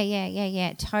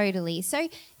 yeah, totally. So,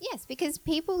 yes, because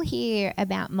people hear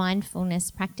about mindfulness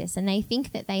practice and they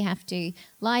think that they have to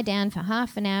lie down for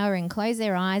half an hour and close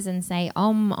their eyes and say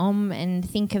om and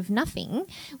think of nothing,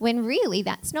 when really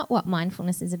that's not what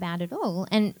mindfulness is about at all.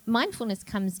 And mindfulness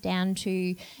comes down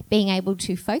to being able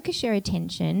to focus your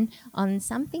attention on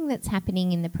something that's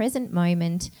happening in the present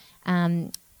moment,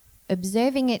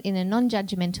 observing it in a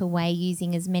non-judgmental way,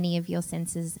 using as many of your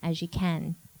senses as you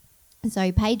can.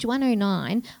 So page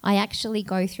 109, I actually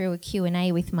go through a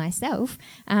Q&A with myself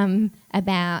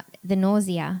about the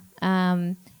nausea.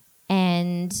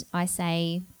 And I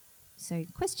say, so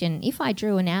question, if I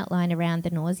drew an outline around the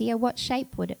nausea, what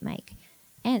shape would it make?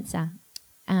 Answer,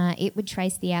 it would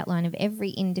trace the outline of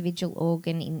every individual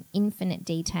organ in infinite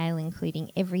detail,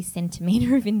 including every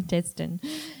centimetre of intestine.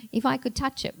 If I could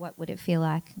touch it, what would it feel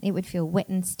like? It would feel wet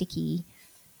and sticky,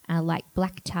 like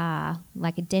black tar,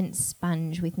 like a dense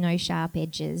sponge with no sharp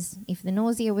edges. If the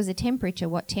nausea was a temperature,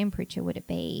 what temperature would it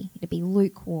be? It'd be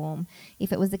lukewarm.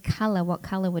 If it was a colour, what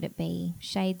colour would it be?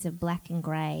 Shades of black and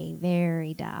grey,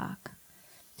 very dark.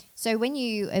 So when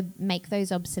you make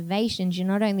those observations, you're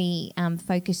not only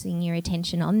focusing your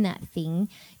attention on that thing,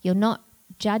 you're not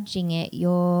judging it,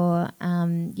 you're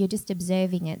just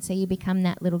observing it. So you become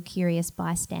that little curious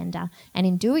bystander. And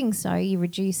in doing so, you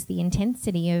reduce the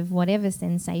intensity of whatever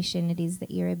sensation it is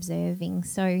that you're observing.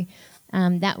 So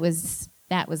that was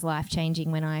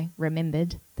life-changing when I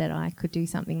remembered that I could do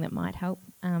something that might help.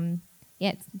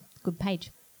 It's a good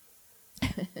page.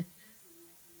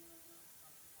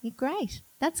 You're great.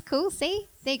 That's cool. See?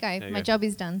 There you go. There you My go. job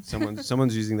is done.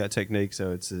 Someone's using that technique,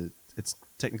 so it's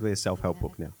technically a self-help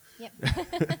book now. Yep.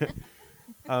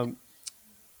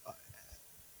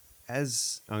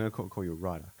 As I'm going to call you a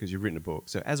writer because you've written a book.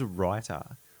 So as a writer,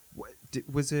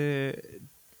 were there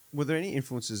any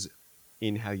influences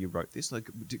in how you wrote this? Like,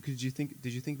 did you think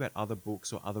about other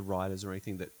books or other writers or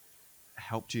anything that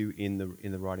helped you in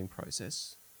the writing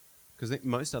process? Because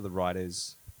most other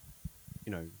writers,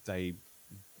 they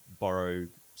borrow,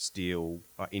 steal,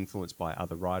 are influenced by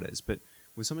other writers. But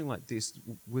with something like this,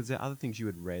 was there other things you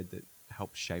had read that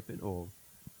helped shape it or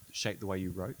shape the way you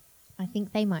wrote? I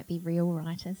think they might be real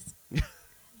writers.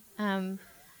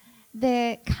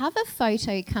 The cover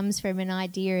photo comes from an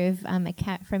idea of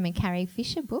from a Carrie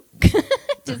Fisher book.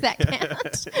 Does that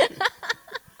count?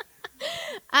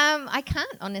 I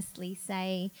can't honestly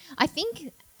say. I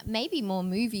think maybe more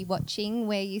movie watching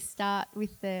where you start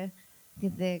with the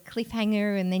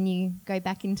cliffhanger and then you go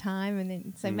back in time and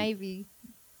then maybe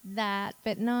that,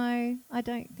 but no, I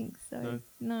don't think so.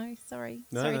 No, sorry.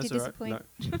 No, sorry that's to disappoint.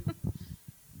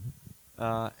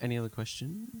 All right. No. Any other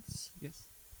questions? Yes.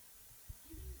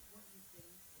 Given what you've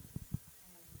been through,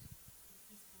 and if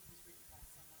this book was written by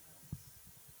someone else,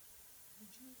 would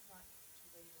you have liked to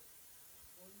read it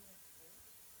before you went to court,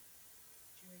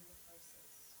 during the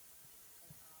process, or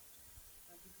after?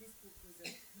 Like if this book was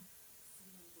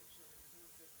sitting on the bookshelf and someone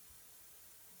said,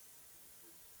 "This is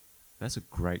good." That's a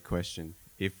great question.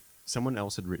 If someone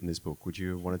else had written this book, would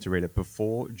you have wanted to read it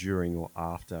before, during, or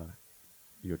after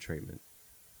your treatment?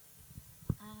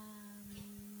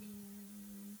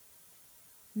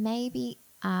 Maybe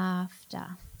after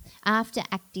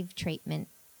active treatment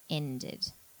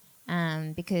ended,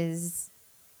 because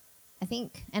I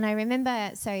think, and I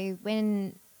remember, so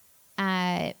when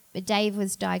Dave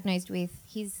was diagnosed with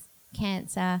his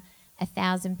cancer,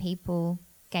 1,000 people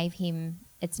gave him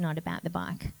It's Not About the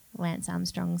Bike, Lance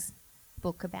Armstrong's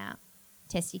book about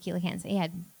testicular cancer.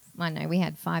 We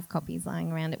had 5 copies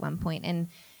lying around at one point, and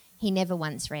he never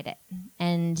once read it.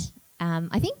 And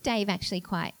I think Dave actually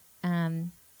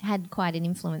had quite an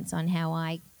influence on how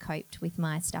I coped with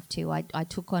my stuff too. I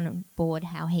took on board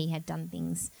how he had done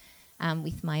things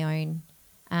with my own.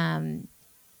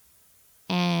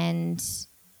 And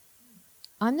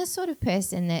I'm the sort of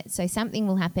person that, so something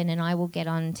will happen and I will get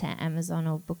on to Amazon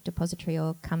or Book Depository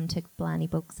or come to Blarney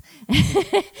Books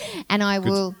and I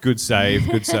will... Good save.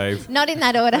 Not in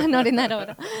that order.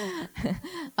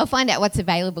 I'll find out what's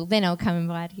available, then I'll come and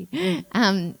buy it here.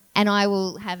 And I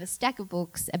will have a stack of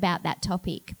books about that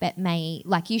topic, but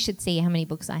you should see how many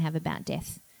books I have about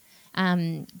death.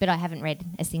 But I haven't read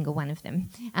a single one of them.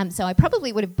 So I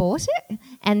probably would have bought it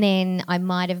and then I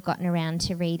might have gotten around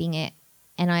to reading it.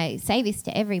 And I say this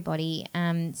to everybody.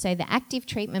 So the active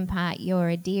treatment part, you're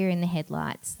a deer in the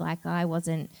headlights. Like I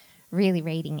wasn't really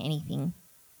reading anything.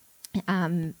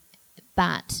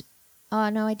 But,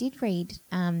 I did read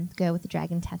Girl with the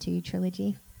Dragon Tattoo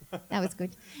trilogy. That was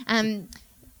good.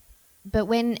 But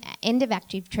when end of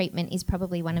active treatment is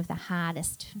probably one of the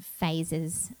hardest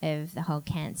phases of the whole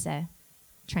cancer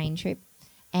train trip.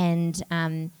 And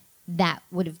that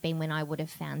would have been when I would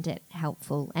have found it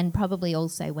helpful, and probably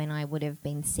also when I would have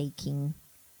been seeking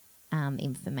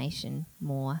information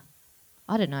more.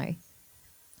 I don't know.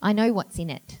 I know what's in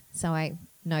it, so I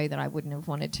know that I wouldn't have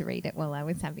wanted to read it while I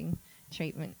was having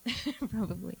treatment,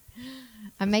 probably.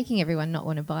 I'm making everyone not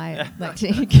want to buy it.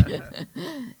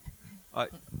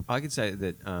 I could say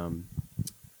that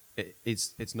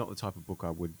it's not the type of book I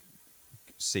would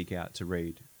seek out to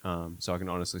read. So I can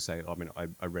honestly say,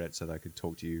 I read it so that I could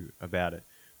talk to you about it.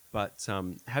 But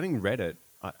having read it,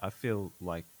 I feel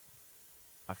like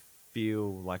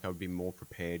feel like I would be more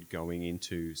prepared going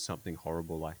into something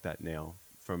horrible like that now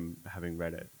from having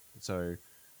read it. So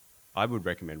I would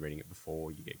recommend reading it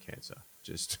before you get cancer.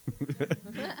 Just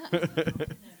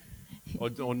or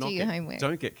not Do your get, homework.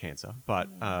 don't get cancer. But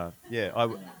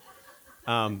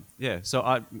So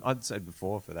I'd say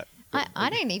before for that.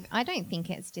 I don't think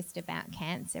it's just about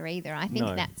cancer either. I think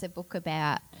No. that's a book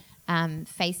about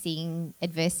facing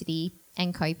adversity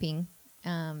and coping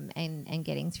and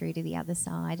getting through to the other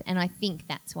side. And I think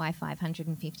that's why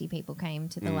 550 people came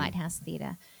to the Lighthouse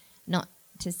Theatre, not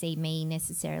to see me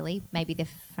necessarily. Maybe the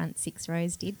front 6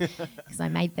 rows did because I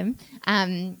made them.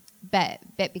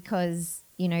 But because,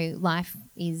 you know, life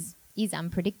is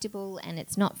unpredictable and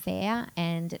it's not fair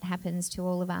and it happens to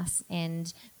all of us,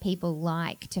 and people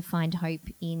like to find hope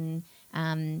in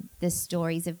the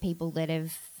stories of people that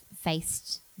have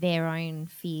faced their own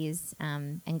fears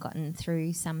and gotten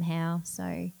through somehow.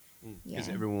 So because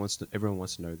everyone wants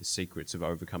to know the secrets of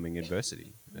overcoming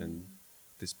adversity, and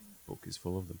this book is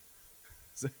full of them.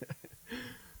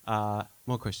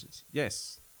 More questions?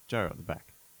 Yes, Joe at the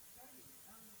back.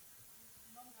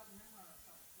 Not about the memoir as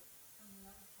such, but from the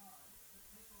other side, the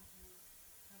people who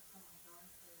have someone going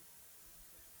through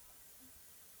something,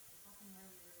 it's often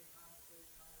really, really hard to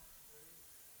know what to do.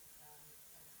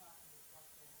 And apart from the stuff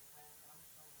being planned on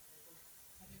some people,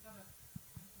 have you got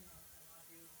an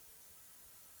ideal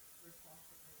response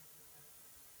for people who have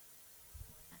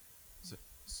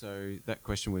So that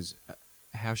question was,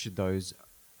 how should those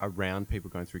around people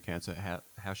going through cancer,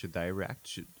 how should they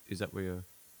react? Is that where you're,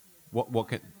 what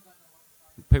can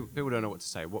people don't know what to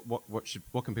say?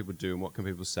 What can people do, and what can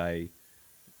people say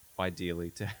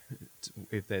ideally to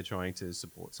if they're trying to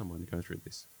support someone going through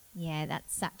this? Yeah,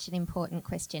 that's such an important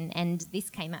question. And this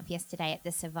came up yesterday at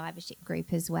the survivorship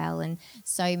group as well. And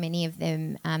so many of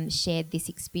them shared this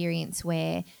experience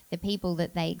where the people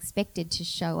that they expected to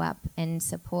show up and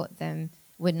support them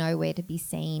were nowhere to be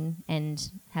seen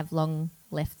and have long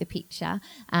left the picture.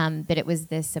 But it was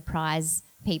the surprise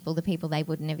people, the people they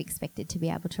wouldn't have expected to be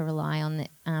able to rely on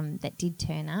that did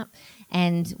turn up.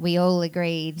 And we all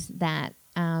agreed that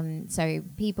so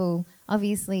people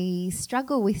obviously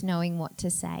struggle with knowing what to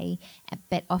say,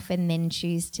 but often then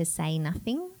choose to say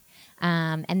nothing.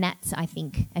 And that's, I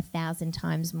think, 1,000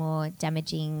 times more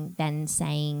damaging than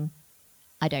saying,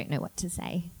 I don't know what to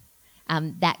say.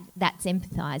 That's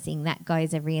empathising. That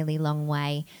goes a really long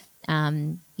way.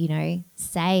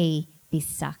 Say this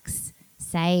sucks.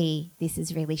 Say this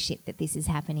is really shit that this is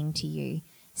happening to you.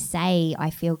 Say I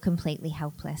feel completely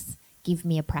helpless. Give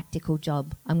me a practical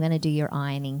job. I'm going to do your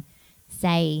ironing.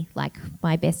 Say, like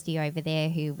my bestie over there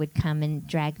who would come and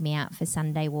drag me out for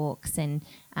Sunday walks and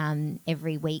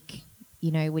every week,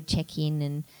 would check in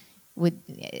and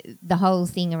the whole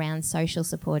thing around social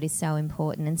support is so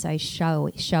important, and so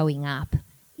showing up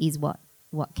is what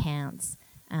counts.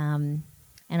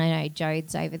 And I know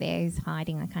Jode's over there who's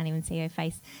hiding. I can't even see her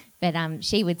face. But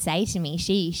she would say to me,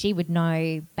 she would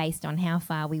know based on how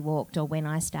far we walked or when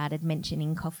I started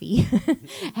mentioning coffee,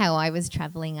 how I was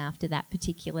travelling after that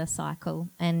particular cycle.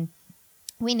 And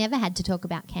we never had to talk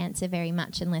about cancer very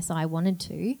much unless I wanted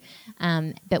to.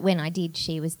 But when I did,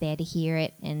 she was there to hear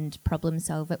it and problem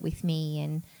solve it with me.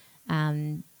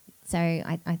 And so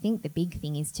I think the big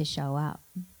thing is to show up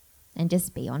and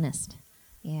just be honest.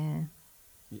 Yeah.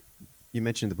 You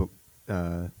mentioned the book,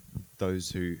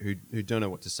 those who don't know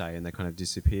what to say and they kind of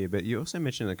disappear, but you also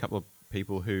mentioned a couple of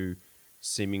people who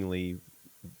seemingly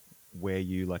wear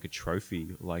you like a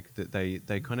trophy, like that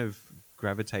they kind of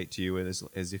gravitate to you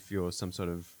as if you're some sort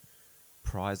of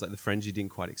prize, like the friends you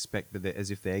didn't quite expect, but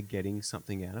as if they're getting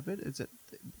something out of it.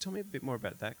 Tell me a bit more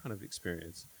about that kind of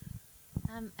experience.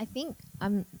 I think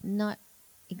I'm not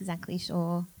exactly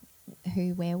sure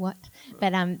who, where, what,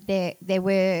 but there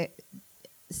were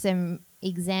some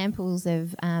examples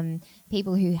of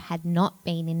people who had not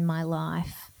been in my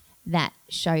life that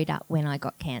showed up when I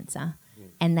got cancer.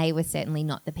 And they were certainly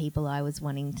not the people I was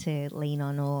wanting to lean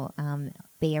on or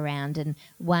be around. And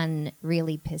one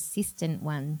really persistent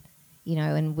one,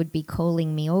 and would be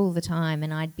calling me all the time,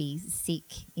 and I'd be sick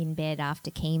in bed after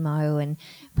chemo and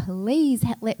please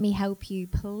let me help you,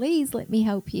 please let me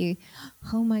help you.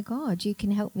 Oh my God, you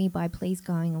can help me by please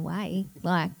going away.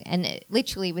 And it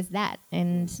literally was that.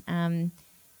 And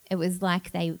it was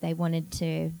like they wanted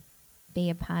to be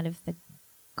a part of the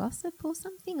gossip or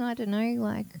something. I don't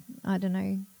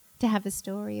know, to have a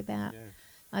story about. Yeah.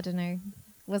 I don't know.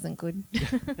 It wasn't good.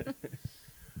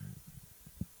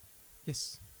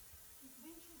 Yes. You've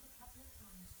mentioned a couple of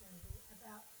times, Jodie,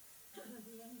 about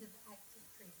the end of active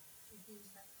treatment. You've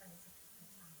used that phrase a couple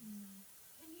of times.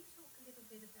 Can you talk a little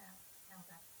bit about how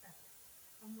that felt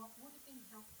and what would have been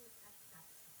helpful at that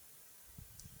time?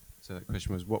 So that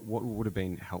question was, what would have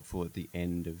been helpful at the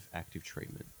end of active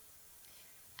treatment?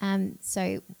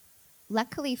 So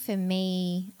luckily for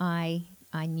me, I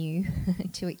knew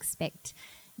to expect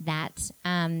that.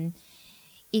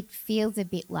 It feels a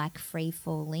bit like free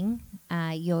falling.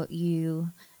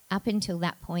 You up until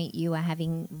that point, you are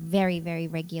having very, very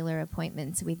regular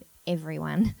appointments with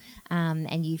everyone,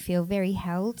 and you feel very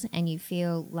held, and you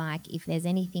feel like if there's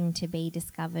anything to be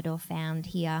discovered or found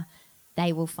here,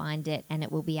 they will find it and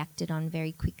it will be acted on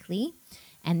very quickly.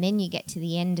 And then you get to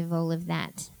the end of all of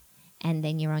that, and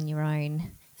then you're on your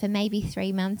own for maybe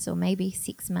 3 months or maybe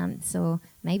 6 months or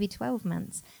maybe 12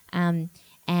 months.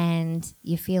 And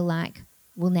you feel like,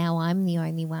 well, now I'm the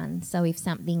only one. So if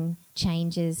something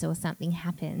changes or something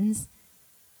happens,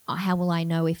 how will I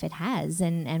know if it has?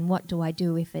 And what do I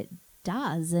do if it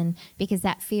does? And because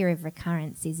that fear of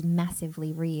recurrence is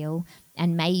massively real,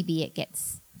 and maybe it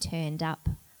gets turned up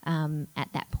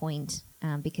at that point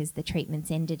because the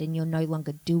treatment's ended and you're no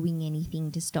longer doing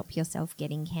anything to stop yourself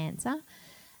getting cancer.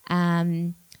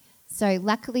 So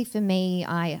luckily for me,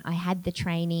 I had the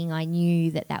training. I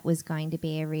knew that was going to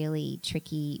be a really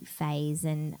tricky phase,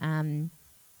 and I'm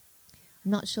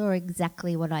not sure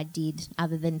exactly what I did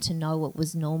other than to know it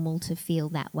was normal to feel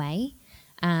that way,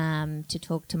 to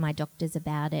talk to my doctors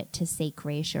about it, to seek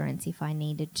reassurance if I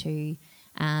needed to,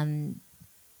 and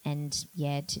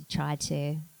to try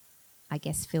to, I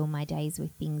guess, fill my days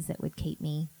with things that would keep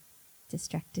me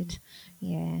distracted.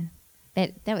 Yeah.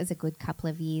 That was a good couple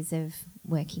of years of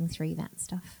working through that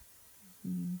stuff.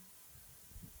 In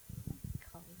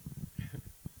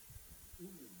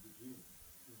the beginning,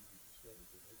 when you discovered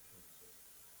you had cancer,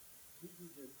 did you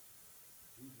get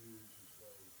reviews as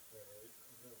though bad?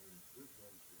 I know we've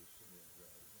gone through a similar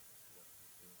road, not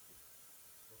just cancer,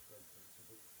 prostate cancer,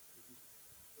 but it was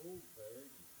all bad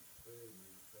news, bad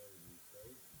news, bad news, bad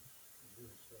news, and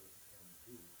then it started to become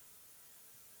good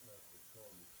after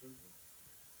time of treatment.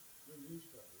 When you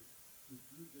started, did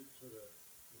you get sort of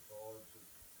the vibes of,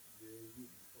 yeah,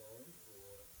 you'll be fine,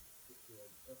 or were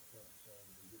they upfront saying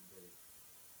that you've got a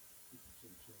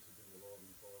 50% chance of being alive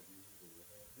in 5 years, or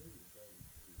how did it go with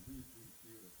you? When did you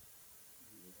feel that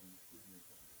you were on good enough,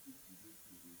 if you did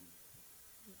feel you were good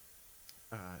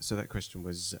enough? So that question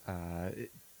was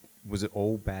it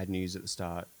all bad news at the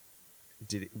start?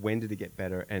 When did it get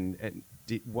better? And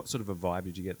what sort of a vibe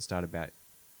did you get at the start about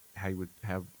how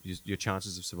your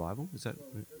chances of survival? Is that?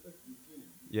 Well, at the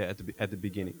beginning. Yeah, at the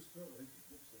beginning. I just felt like the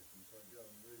books off and say, go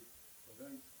and read. I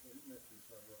didn't actually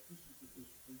say, right, this is the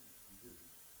best treatment for you.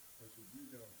 I said, you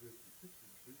go and virtually pick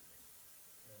your treatment.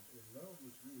 And no one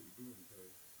was really willing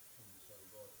to come and say,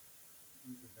 right,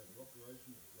 you can have an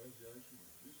operation or radiation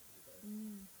or this or that.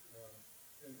 And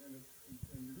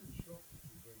you're really shocked that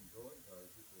you've been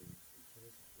diagnosed with a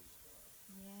cancer for a start.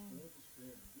 Yeah. And I just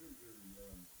found it very,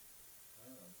 very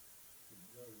hard to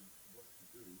know what to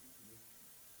do and then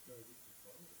go with the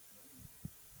flow. I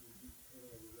don't know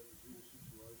whether that was your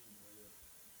situation where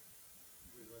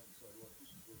they can say, right, this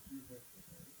is what you have to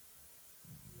have.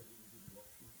 They didn't give you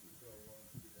options or go away and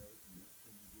think about it and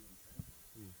pretend you're doing cancer.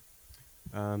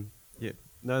 Yeah.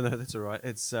 No, that's all right.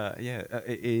 It's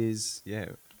it is.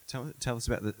 Yeah. Tell us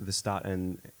about the start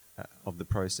and of the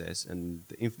process and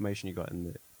the information you got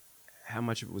and how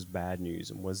much of it was bad news,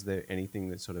 and was there anything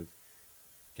that sort of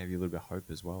gave you a little bit of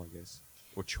hope as well, I guess,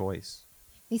 or choice?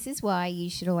 This is why you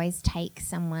should always take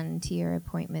someone to your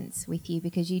appointments with you,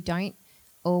 because you don't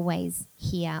always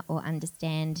hear or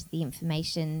understand the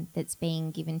information that's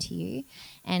being given to you.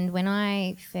 And when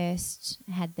I first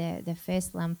had the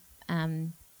first lump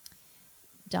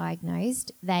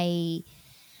diagnosed, they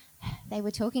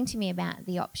were talking to me about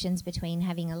the options between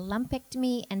having a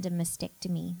lumpectomy and a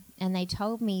mastectomy. And they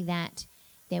told me that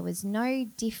there was no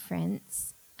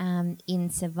difference in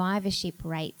survivorship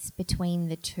rates between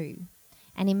the two.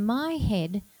 And in my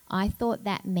head, I thought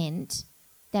that meant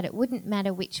that it wouldn't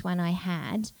matter which one I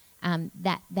had,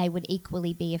 that they would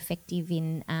equally be effective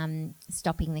in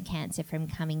stopping the cancer from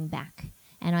coming back.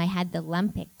 And I had the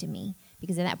lumpectomy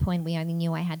because at that point we only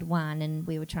knew I had one and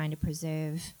we were trying to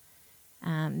preserve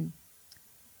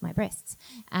my breasts.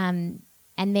 And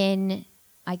then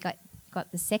I got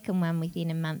the second one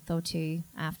within a month or two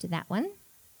after that one.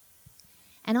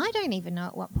 And I don't even know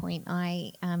at what point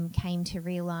I came to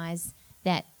realise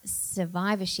that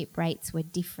survivorship rates were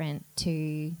different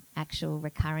to actual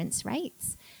recurrence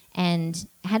rates. And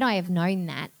had I have known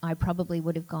that, I probably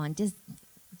would have gone, just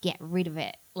get rid of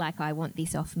it. Like, I want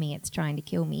this off me. It's trying to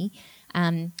kill me.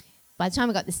 By the time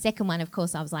I got the second one, of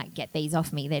course, I was like, get these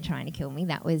off me. They're trying to kill me.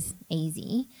 That was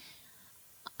easy.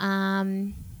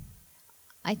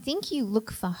 I think you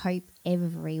look for hope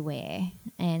everywhere,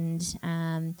 and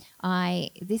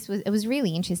it was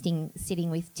really interesting sitting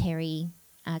with Terry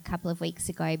a couple of weeks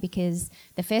ago, because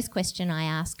the first question I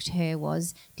asked her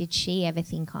was, did she ever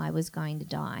think I was going to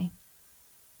die?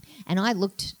 And I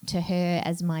looked to her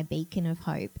as my beacon of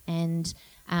hope, and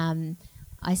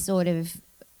I sort of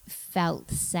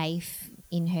felt safe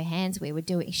in her hands.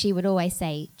 She would always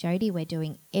say, Jodie, we're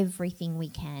doing everything we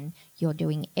can. You're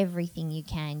doing everything you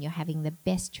can. You're having the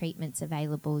best treatments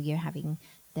available. You're having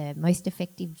the most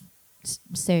effective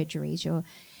surgeries.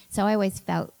 So I always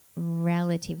felt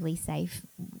relatively safe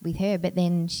with her. But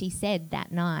then she said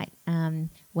that night,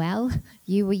 well,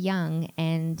 you were young,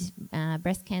 and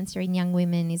breast cancer in young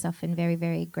women is often very,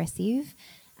 very aggressive.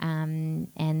 And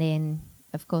then,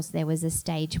 of course, there was a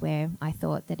stage where I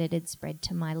thought that it had spread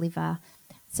to my liver.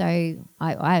 So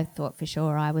I thought for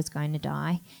sure I was going to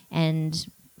die. And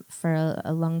for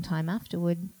a long time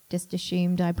afterward, just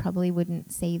assumed I probably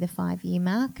wouldn't see the 5-year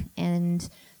mark. And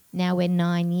now we're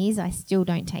 9 years. I still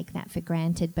don't take that for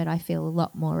granted, but I feel a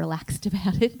lot more relaxed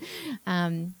about it.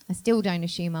 I still don't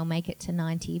assume I'll make it to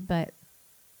 90, but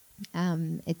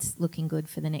it's looking good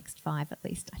for the next 5 at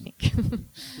least, I think.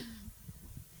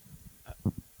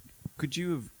 Could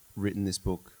you have written this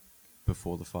book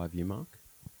before the 5-year mark?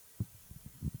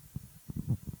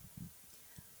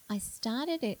 I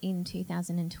started it in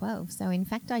 2012. So, in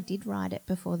fact, I did write it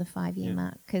before the 5-year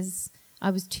mark, because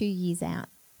I was 2 years out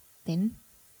then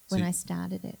when I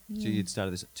started it. So you'd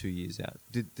started this at 2 years out.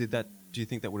 Did that? Do you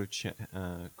think that would have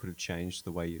could have changed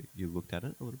the way you looked at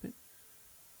it a little bit?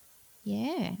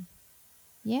 Yeah.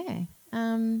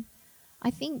 I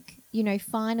think,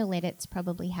 final edits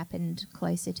probably happened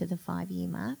closer to the 5-year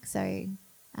mark. So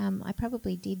I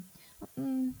probably did.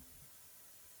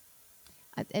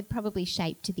 It probably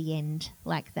shaped to the end.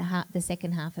 Like the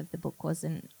second half of the book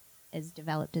wasn't as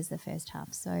developed as the first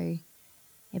half. So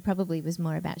it probably was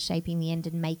more about shaping the end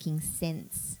and making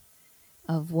sense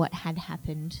of what had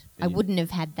happened. I wouldn't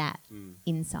have had that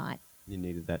insight. You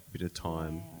needed that bit of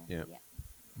time. Yeah.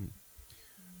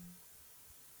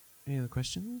 Any other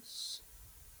questions?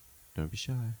 Don't be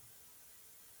shy.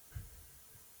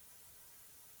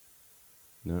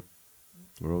 No.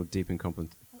 We're all deep in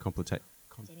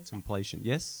contemplation.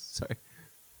 Yes? Sorry.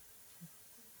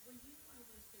 Were you one of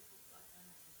those people, like I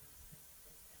have some friends with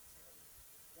breast cancer, and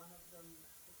one of them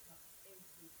looked up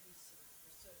every piece of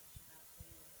research about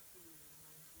their healing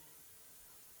and management and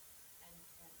stuff, and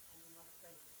another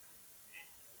friend was kind of,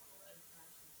 all that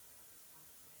information, so I just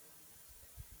wondered where on that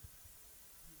spectrum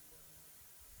you were.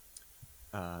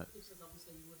 Because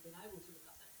obviously you would have been able to look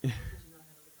up that stuff because you know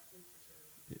how to look up literature.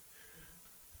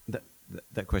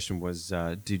 That question was,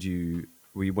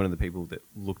 were you one of the people that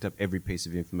looked up every piece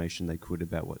of information they could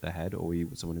about what they had, or were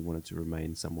you someone who wanted to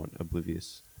remain somewhat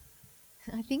oblivious?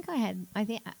 I think I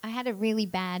had a really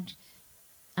bad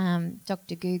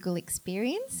Dr. Google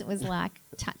experience. It was like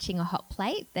touching a hot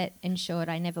plate that ensured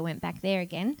I never went back there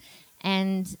again.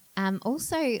 And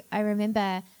also I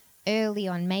remember early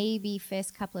on, maybe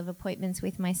first couple of appointments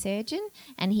with my surgeon,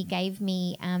 and he gave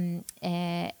me an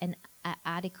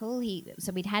article.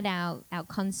 So we'd had our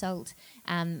consult.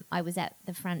 I was at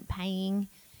the front paying,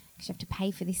 because you have to pay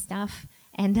for this stuff.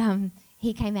 And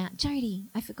he came out, Jodie,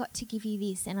 I forgot to give you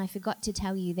this, and I forgot to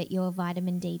tell you that you're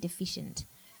vitamin D deficient.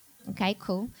 Okay,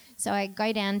 cool. So I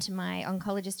go down to my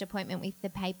oncologist appointment with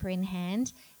the paper in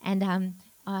hand, and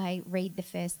I read the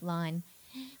first line.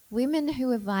 Women who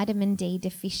are vitamin D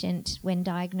deficient when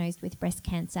diagnosed with breast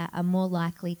cancer are more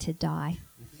likely to die.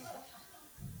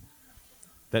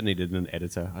 That needed an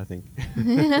editor, I think.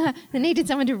 They needed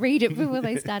someone to read it before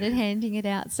they started handing it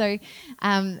out. So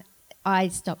I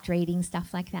stopped reading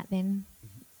stuff like that then.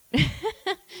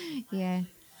 Yeah.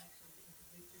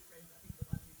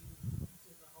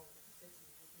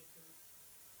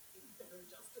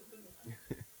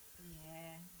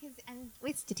 And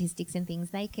with statistics and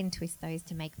things, they can twist those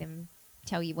to make them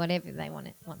tell you whatever they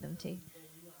want them to.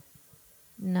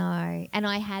 No. And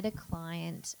I had a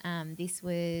client, this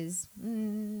was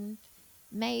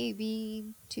maybe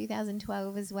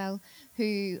 2012 as well,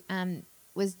 who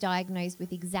was diagnosed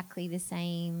with exactly the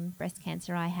same breast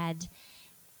cancer I had,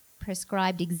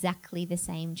 prescribed exactly the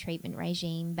same treatment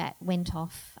regime, but went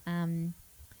off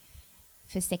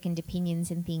for second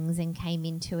opinions and things, and came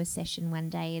into a session one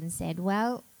day and said,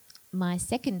 well, my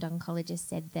second oncologist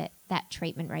said that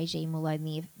treatment regime will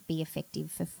only be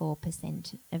effective for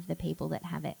 4% of the people that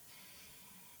have it.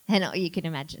 And you can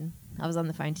imagine, I was on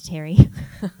the phone to Terry.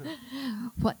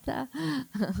 What the?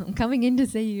 I'm coming in to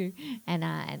see you. And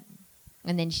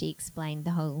then she explained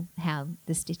how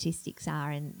the statistics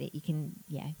are, and that you can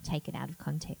take it out of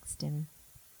context. And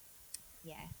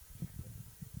Yeah.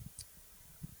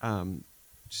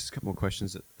 Just a couple more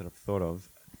questions that I've thought of.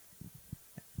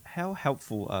 How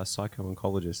helpful are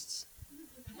psycho-oncologists?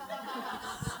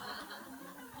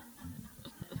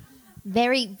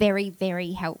 Very, very,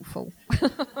 very helpful.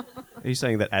 Are you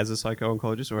saying that as a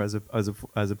psycho-oncologist or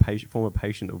as a patient, former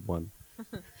patient of one?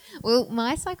 Well,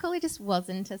 my psychologist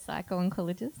wasn't a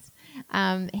psycho-oncologist.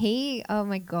 Oh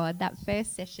my God, that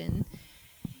first session,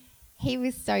 he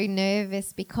was so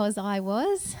nervous because I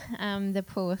was, the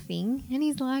poor thing. And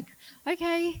he's like,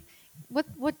 okay,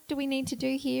 what do we need to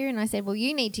do here? And I said, well,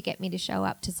 you need to get me to show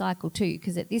up to cycle 2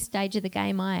 because at this stage of the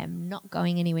game, I am not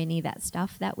going anywhere near that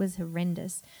stuff. That was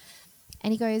horrendous.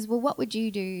 And he goes, well, what would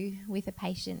you do with a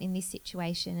patient in this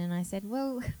situation? And I said,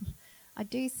 well, I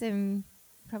do some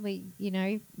probably,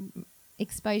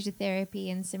 exposure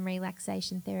therapy and some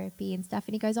relaxation therapy and stuff.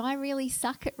 And he goes, I really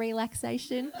suck at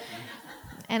relaxation.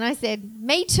 And I said,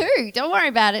 me too, don't worry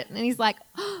about it. And he's like,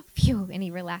 oh, phew, and he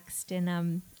relaxed.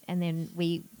 And then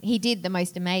he did the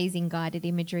most amazing guided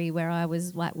imagery where I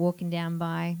was like walking down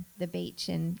by the beach,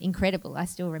 and incredible. I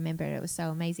still remember it. It was so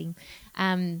amazing.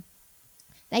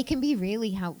 They can be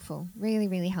really helpful, really,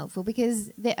 really helpful,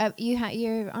 because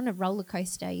you're on a roller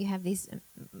coaster. You have this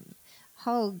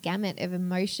whole gamut of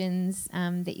emotions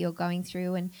that you're going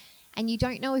through, and you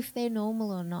don't know if they're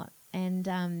normal or not. And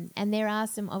there are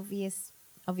some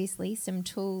obviously some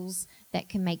tools that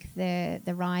can make the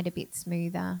ride a bit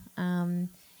smoother. I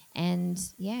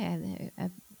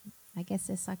guess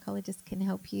a psychologist can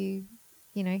help you,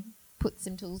 put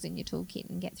some tools in your toolkit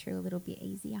and get through a little bit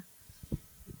easier.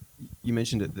 You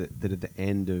mentioned that at the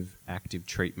end of active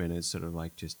treatment, it's sort of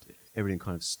like just everything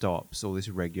kind of stops, all this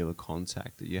regular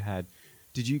contact that you had.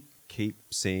 Did you keep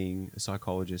seeing a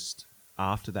psychologist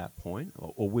after that point?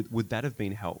 Or would that have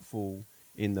been helpful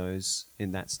in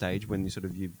that stage when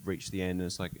you've reached the end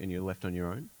and you're left on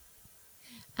your own?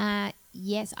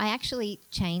 Yes, I actually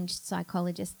changed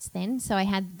psychologists then. So I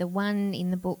had the one in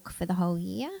the book for the whole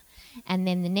year. And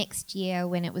then the next year,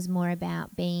 when it was more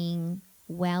about being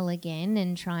well again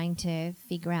and trying to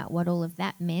figure out what all of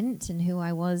that meant and who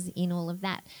I was in all of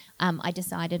that, I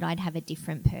decided I'd have a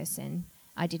different person.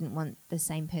 I didn't want the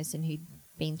same person who'd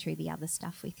been through the other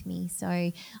stuff with me.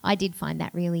 So I did find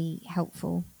that really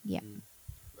helpful. Yeah.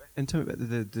 And tell me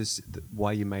about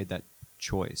why you made that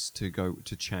choice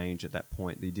to change at that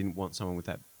point. That you didn't want someone with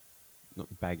that,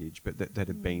 not baggage, but that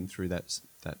had been through that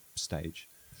stage.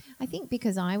 I think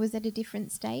because I was at a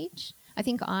different stage. I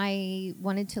think I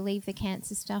wanted to leave the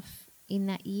cancer stuff in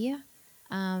that year.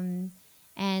 And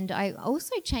I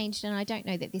also changed, and I don't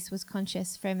know that this was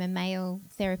conscious, from a male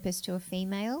therapist to a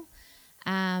female.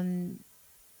 I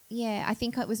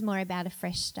think it was more about a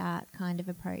fresh start kind of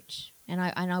approach. And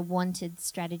I wanted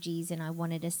strategies, and I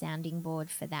wanted a sounding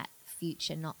board for that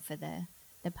future, not for the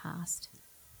past.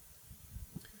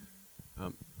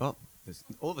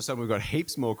 All of a sudden we've got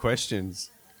heaps more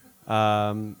questions.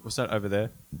 We'll start over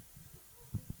there.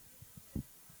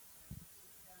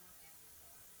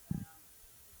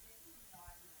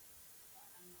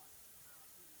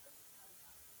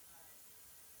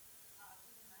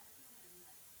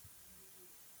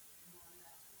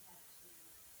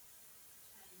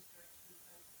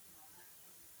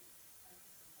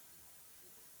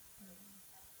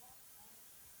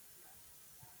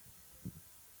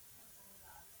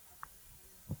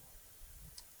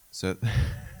 So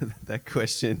that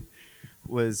question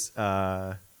was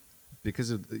because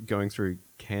of going through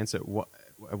cancer.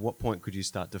 At what point could you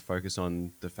start to focus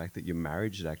on the fact that your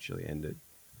marriage had actually ended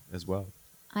as well?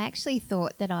 I actually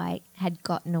thought that I had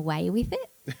gotten away with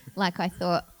it. Like I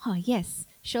thought, oh yes,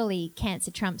 surely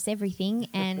cancer trumps everything,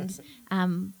 and at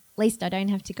least I don't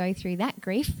have to go through that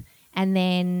grief. And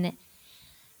then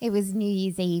it was New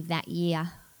Year's Eve that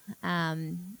year.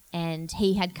 And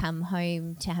he had come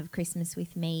home to have Christmas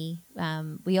with me.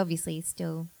 We obviously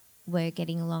still were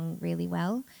getting along really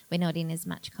well. We're not in as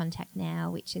much contact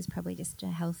now, which is probably just a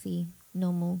healthy,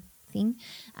 normal thing.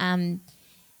 And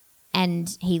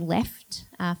he left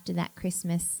after that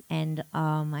Christmas, and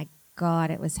oh my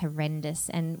God, it was horrendous.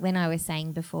 And when I was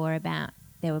saying before about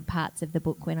there were parts of the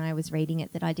book when I was reading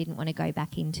it that I didn't want to go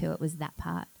back into, it was that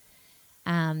part.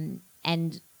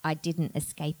 And I didn't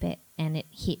escape it, and it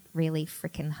hit really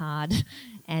freaking hard.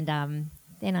 And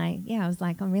then I was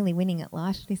like, I'm really winning at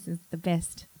life. This is the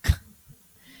best.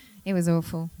 It was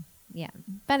awful. Yeah.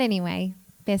 But anyway,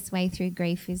 best way through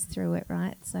grief is through it,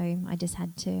 right? So I just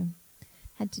had to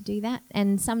do that.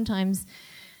 And sometimes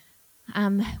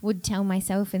would tell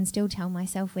myself, and still tell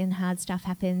myself when hard stuff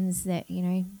happens, that,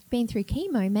 been through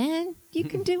chemo, man, you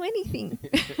can do anything.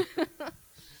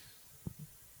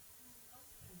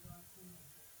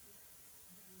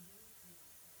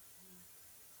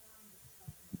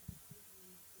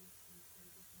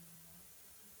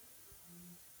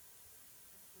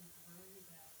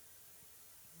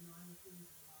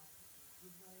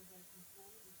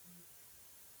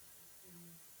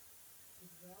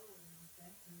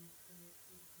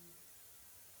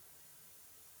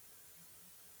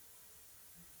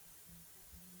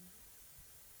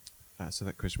 So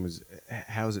that question was,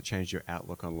 how has it changed your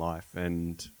outlook on life?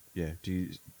 And yeah, do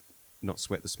you not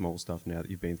sweat the small stuff now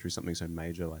that you've been through something so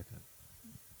major like that?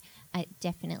 It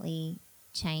definitely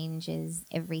changes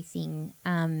everything.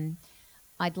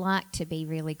 I'd like to be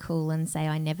really cool and say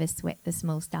I never sweat the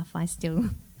small stuff. I still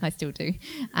do.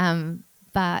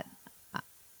 But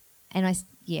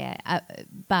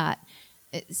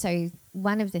so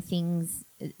one of the things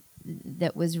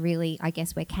that was really, I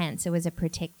guess, where cancer was a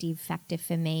protective factor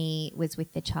for me was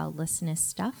with the childlessness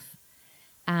stuff.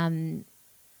 So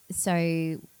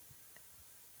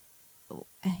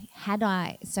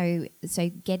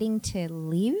getting to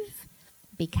live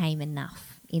became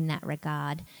enough in that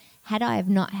regard. Had I have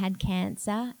not had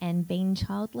cancer and been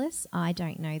childless, I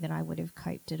don't know that I would have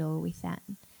coped at all with that.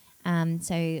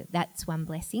 So that's one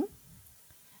blessing.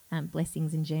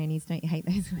 Blessings and journeys, don't you hate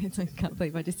those words? I can't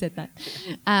believe I just said that.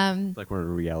 It's like we're on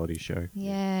a reality show.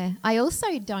 Yeah. I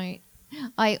also don't...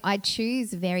 I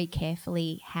choose very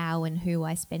carefully how and who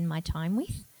I spend my time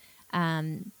with.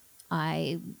 I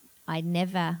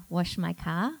never wash my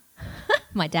car.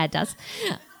 My dad does.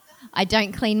 I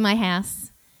don't clean my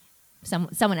house.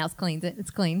 Someone else cleans it.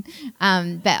 It's clean.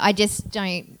 But I just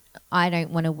don't... I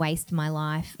don't want to waste my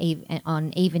life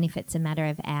even if it's a matter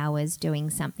of hours doing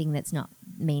something that's not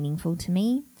meaningful to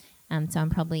me. So I'm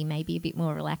probably maybe a bit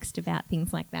more relaxed about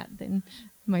things like that than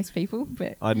most people.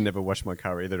 But I'd never wash my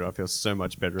car either. I feel so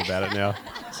much better about it now.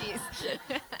 cheers.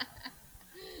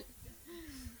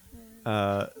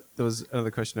 There was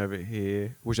another question over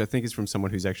here, which I think is from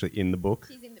someone who's actually in the book.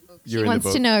 She's in the book. You're She in the wants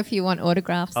book. to know if you want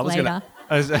autographs later.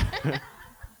 I'm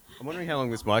wondering how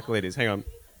long this mic lead is. Hang on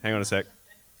a sec.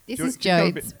 This Do you is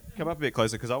want- Jode's. Come up a bit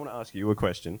closer because I want to ask you a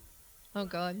question. Oh,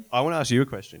 God. I want to ask you a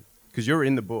question because you're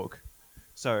in the book.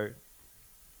 So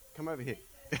come over here.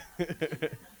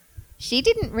 She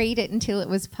didn't read it until it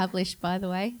was published, by the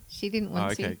way. She didn't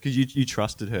want Okay, to. because you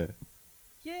trusted her.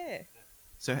 Yeah,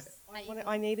 So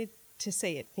I needed to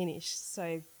see it finished.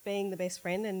 So being the best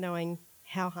friend and knowing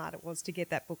how hard it was to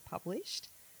get that book published,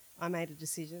 I made a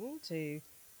decision to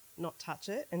not touch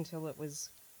it until it was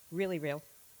really real.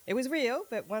 It was real,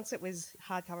 but once it was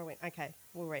hardcover, I went, okay,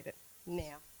 we'll read it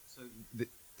now. So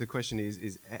the question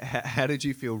is how did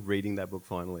you feel reading that book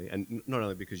finally? And not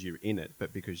only because you're in it,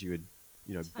 but because you had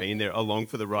been there along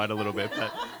for the ride a little bit.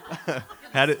 But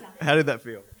how did that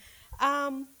feel?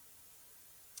 I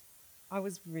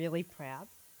was really proud.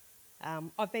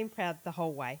 I've been proud the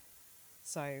whole way.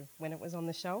 So when it was on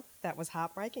the shelf, that was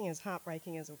heartbreaking. As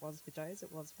heartbreaking as it was for Joe's,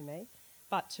 it was for me.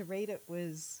 But to read it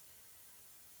was...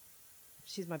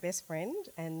 She's my best friend,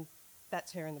 and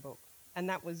that's her in the book. And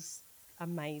that was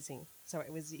amazing. So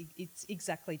it's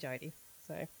exactly Jodie.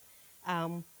 So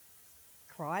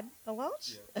cried a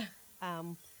lot. Yeah.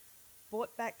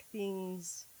 Brought back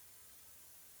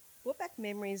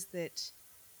memories that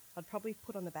I'd probably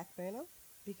put on the back burner,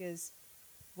 because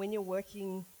when you're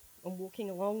working and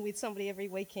walking along with somebody every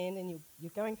weekend and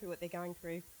you're going through what they're going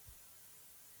through,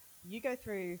 you go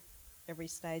through every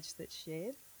stage that's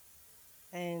shared,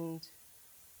 and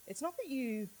it's not that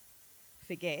you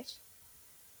forget,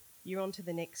 you're on to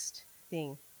the next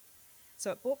thing.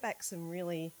 So it brought back some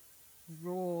really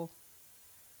raw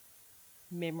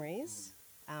memories.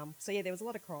 So yeah, there was a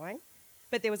lot of crying,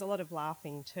 but there was a lot of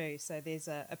laughing too. So there's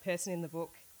a person in the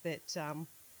book that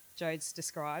Jodes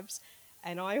describes,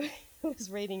 and I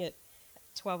was reading it at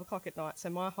 12 o'clock at night, so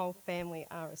my whole family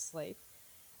are asleep,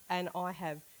 and I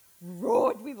have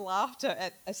roared with laughter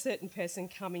at a certain person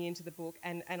coming into the book,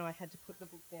 and I had to put the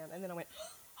book down, and then I went,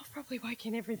 I've probably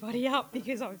woken everybody up,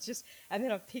 because I was just, and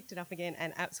then I picked it up again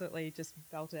and absolutely just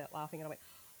belted out laughing, and I went,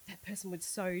 that person would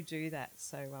so do that.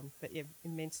 So, but yeah,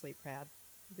 immensely proud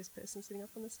of this person sitting up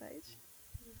on the stage.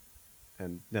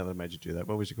 And now that I made you do that,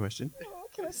 what was your question? Oh,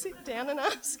 can I sit down and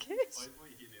ask it?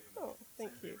 Oh,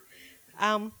 thank you.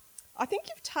 I think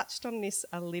you've touched on this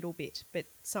a little bit, but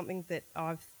something that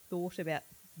I've thought about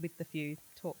with the few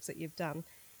talks that you've done.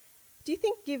 Do you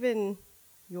think, given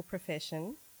your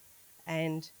profession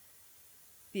and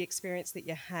the experience that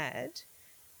you had,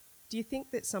 do you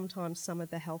think that sometimes some of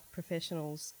the health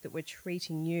professionals that were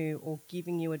treating you or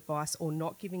giving you advice or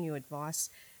not giving you advice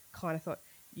kind of thought,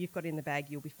 you've got it in the bag,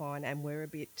 you'll be fine, and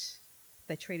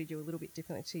they treated you a little bit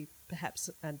differently to perhaps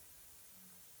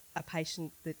a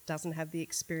patient that doesn't have the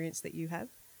experience that you have?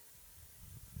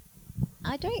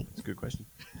 It's a good question.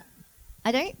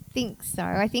 I don't think so.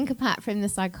 I think apart from the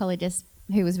psychologist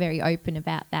who was very open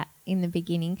about that in the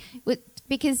beginning,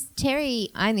 because Terry,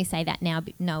 I only say that now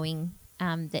knowing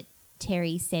that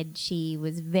Terry said she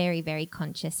was very, very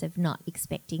conscious of not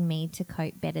expecting me to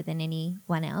cope better than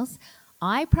anyone else.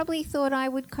 I probably thought I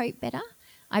would cope better.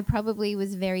 I probably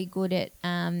was very good at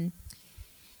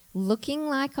looking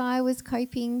like I was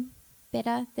coping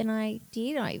better than I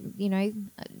did.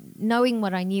 Knowing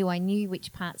what I knew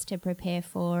which parts to prepare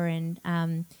for, and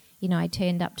I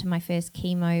turned up to my first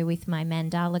chemo with my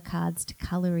mandala cards to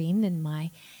colour in and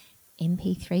my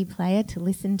MP3 player to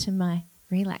listen to my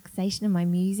relaxation and my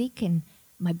music, and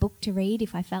my book to read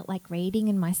if I felt like reading,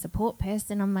 and my support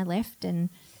person on my left, and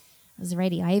I was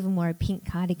ready. I even wore a pink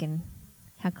cardigan.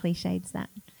 How cliché's that?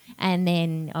 And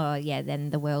then, then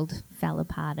the world fell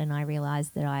apart and I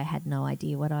realised that I had no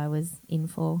idea what I was in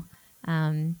for.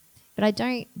 But I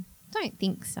don't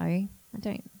think so. I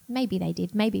don't. Maybe they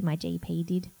did. Maybe my GP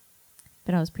did.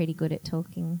 But I was pretty good at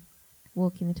talking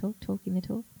the talk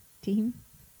to him.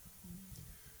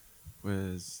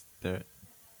 Was there...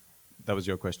 That was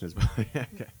your question as well. Okay.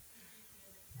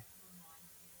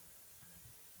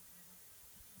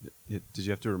 Yeah, did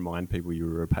you have to remind people you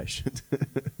were a patient?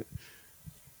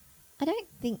 I don't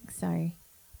think so.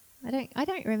 I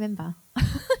don't remember,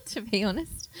 to be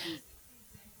honest.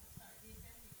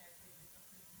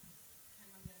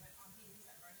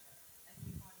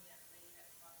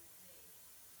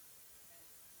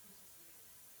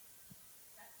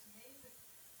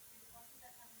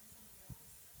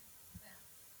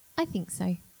 I think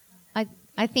so.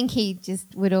 I think he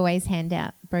just would always hand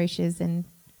out brochures and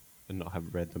not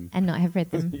have read them. And not have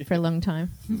read them for a long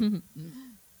time.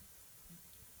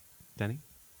 Danny,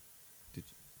 did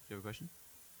you have a question?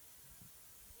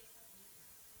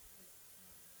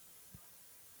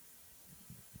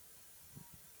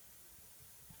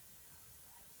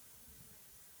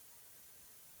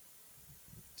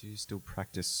 Do you still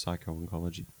practice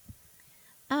psycho-oncology?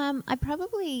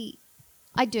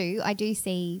 I do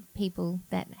see people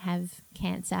that have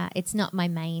cancer. It's not my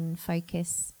main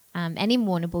focus. And in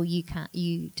Warrnambool,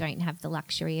 you don't have the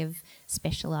luxury of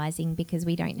specialising because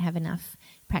we don't have enough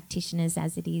practitioners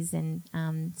as it is, and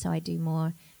so I do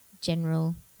more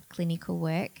general clinical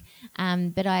work.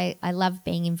 But I love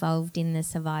being involved in the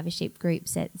survivorship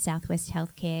groups at Southwest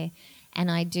Healthcare, and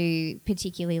I do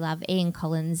particularly love Ian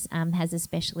Collins has a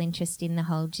special interest in the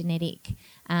whole genetic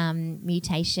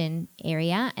mutation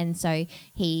area, and so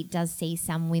he does see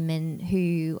some women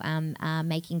who are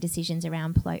making decisions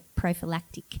around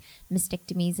prophylactic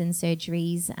mastectomies and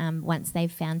surgeries once they've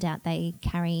found out they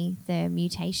carry the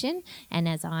mutation. And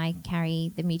as I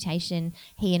carry the mutation,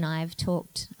 he and I have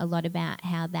talked a lot about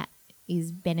how that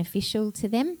is beneficial to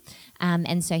them,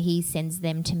 and so he sends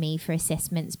them to me for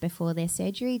assessments before their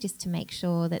surgery just to make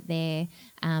sure that they're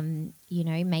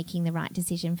making the right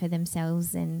decision for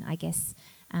themselves, and I guess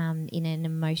in an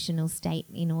emotional state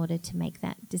in order to make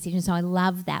that decision. So I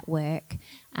love that work,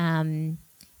 and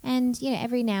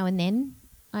every now and then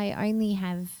I only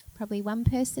have probably one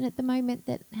person at the moment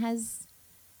that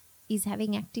is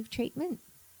having active treatment.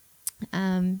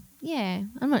 I'm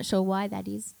not sure why that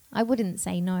is. I wouldn't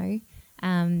say no.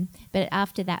 But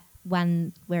after that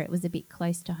one where it was a bit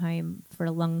close to home for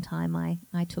a long time,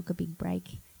 I took a big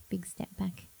break, big step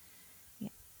back. Yeah.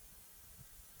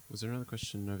 Was there another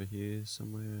question over here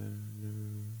somewhere?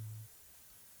 No.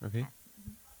 Over here?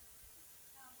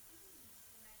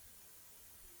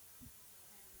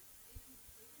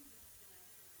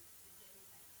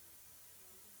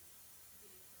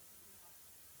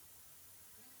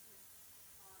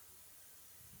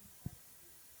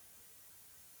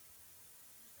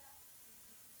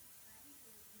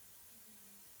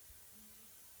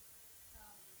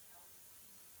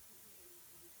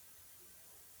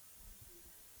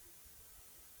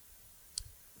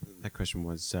 That question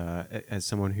was, as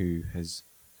someone who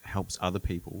helps other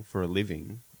people for a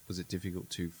living, was it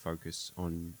difficult to focus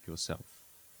on yourself?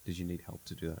 Did you need help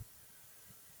to do that?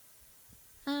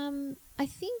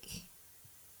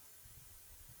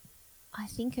 I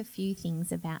think a few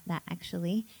things about that,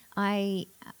 actually. I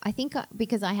think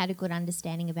because I had a good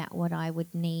understanding about what I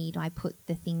would need, I put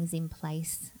the things in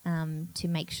place to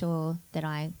make sure that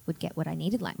I would get what I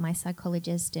needed, like my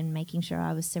psychologist, and making sure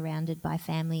I was surrounded by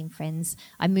family and friends.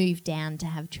 I moved down to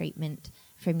have treatment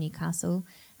from Newcastle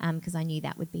because I knew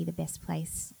that would be the best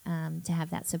place to have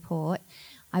that support.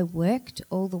 I worked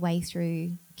all the way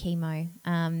through chemo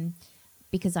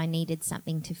because I needed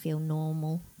something to feel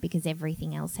normal because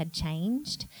everything else had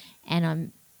changed,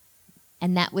 and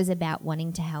that was about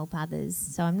wanting to help others.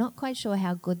 So I'm not quite sure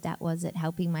how good that was at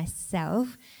helping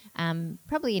myself.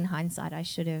 Probably in hindsight I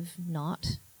should have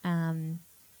not.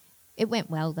 It went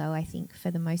well though, I think, for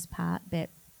the most part,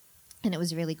 and it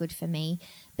was really good for me.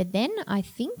 But then I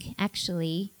think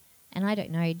actually, and I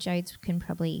don't know, Jodes can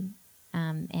probably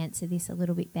answer this a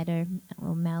little bit better,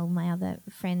 or Mel, my other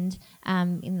friend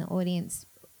in the audience.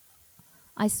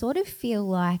 I sort of feel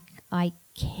like I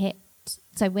kept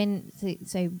so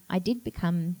I did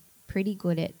become pretty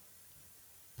good at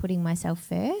putting myself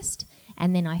first,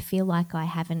 and then I feel like I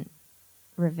haven't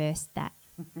reversed that.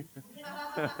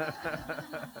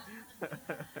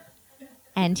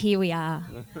 And here we are.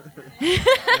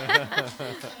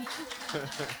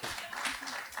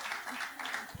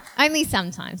 Only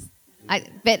sometimes.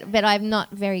 But I'm not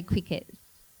very quick at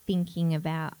thinking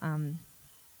about...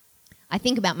 I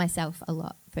think about myself a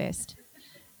lot first.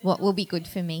 What will be good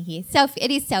for me here? It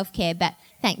is self-care, but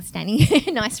thanks, Danny.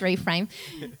 Nice reframe.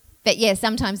 But yeah,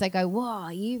 sometimes I go, whoa,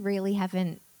 you really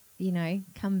haven't,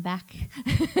 come back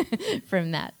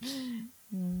from that.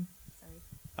 Sorry.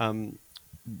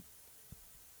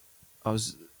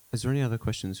 Is there any other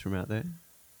questions from out there?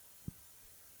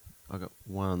 I got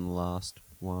one last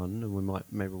one, and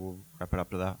maybe we'll wrap it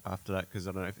up to that after that, because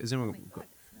I don't know if is anyone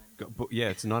yeah,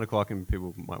 it's 9:00 and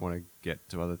people might want to get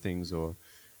to other things or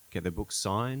get their book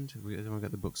signed. Has anyone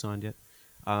got the book signed yet?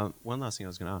 One last thing I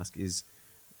was going to ask is,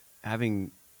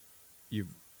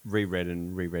 you've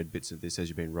reread bits of this as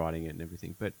you've been writing it and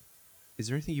everything, but is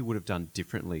there anything you would have done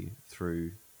differently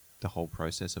through the whole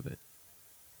process of it?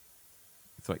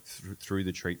 It's like through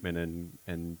the treatment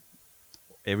and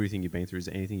everything you've been through, is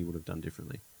there anything you would have done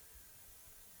differently?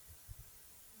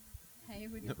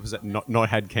 Was that not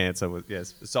had cancer?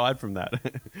 Yes. Aside from that.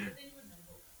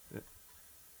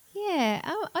 Yeah.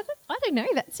 I don't know.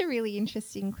 That's a really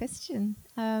interesting question.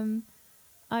 I'm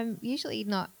usually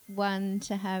not one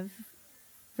to have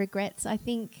regrets. I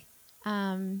think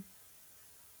as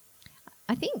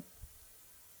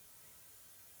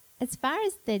far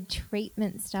as the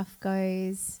treatment stuff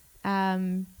goes, no,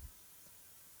 I'm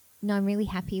really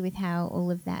happy with how all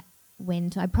of that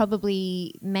went. I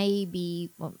probably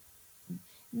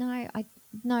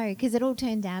because it all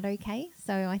turned out okay.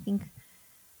 So I think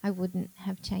I wouldn't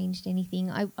have changed anything.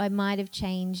 I might have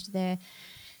changed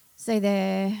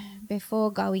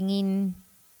before going in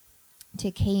to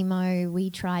chemo, we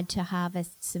tried to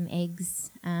harvest some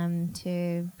eggs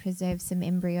to preserve some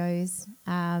embryos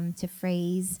to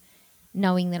freeze,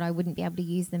 knowing that I wouldn't be able to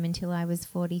use them until I was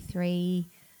 43.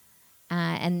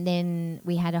 And then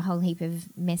we had a whole heap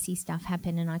of messy stuff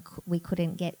happen, and we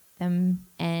couldn't get them.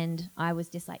 And I was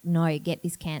just like, no, get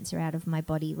this cancer out of my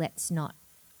body. Let's not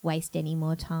waste any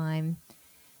more time.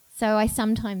 So I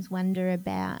sometimes wonder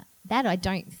about that. I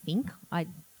don't think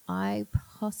I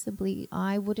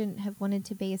wouldn't have wanted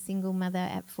to be a single mother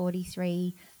at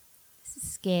 43,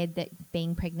 scared that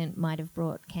being pregnant might have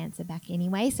brought cancer back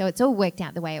anyway. So it's all worked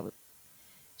out the way it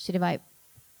should have.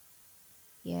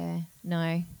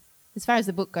 No. As far as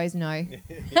the book goes, no.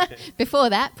 Before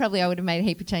that, probably I would have made a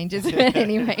heap of changes.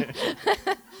 Anyway.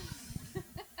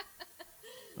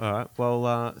 All right.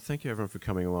 Well, thank you everyone for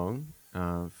coming along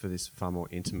for this far more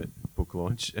intimate book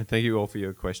launch. And thank you all for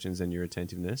your questions and your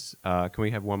attentiveness. Can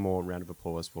we have one more round of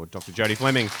applause for Dr. Jodie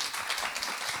Fleming?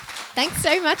 Thanks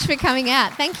so much for coming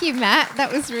out. Thank you, Matt.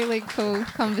 That was really cool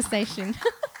conversation.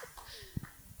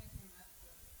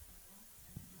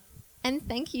 And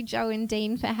thank you, Joe and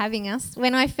Dean, for having us.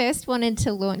 When I first wanted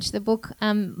to launch the book,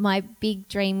 my big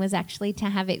dream was actually to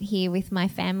have it here with my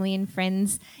family and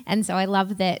friends. And so I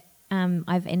love that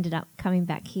I've ended up coming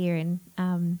back here and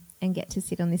get to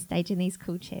sit on this stage in these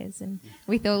cool chairs and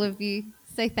with all of you.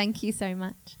 So thank you so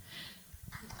much.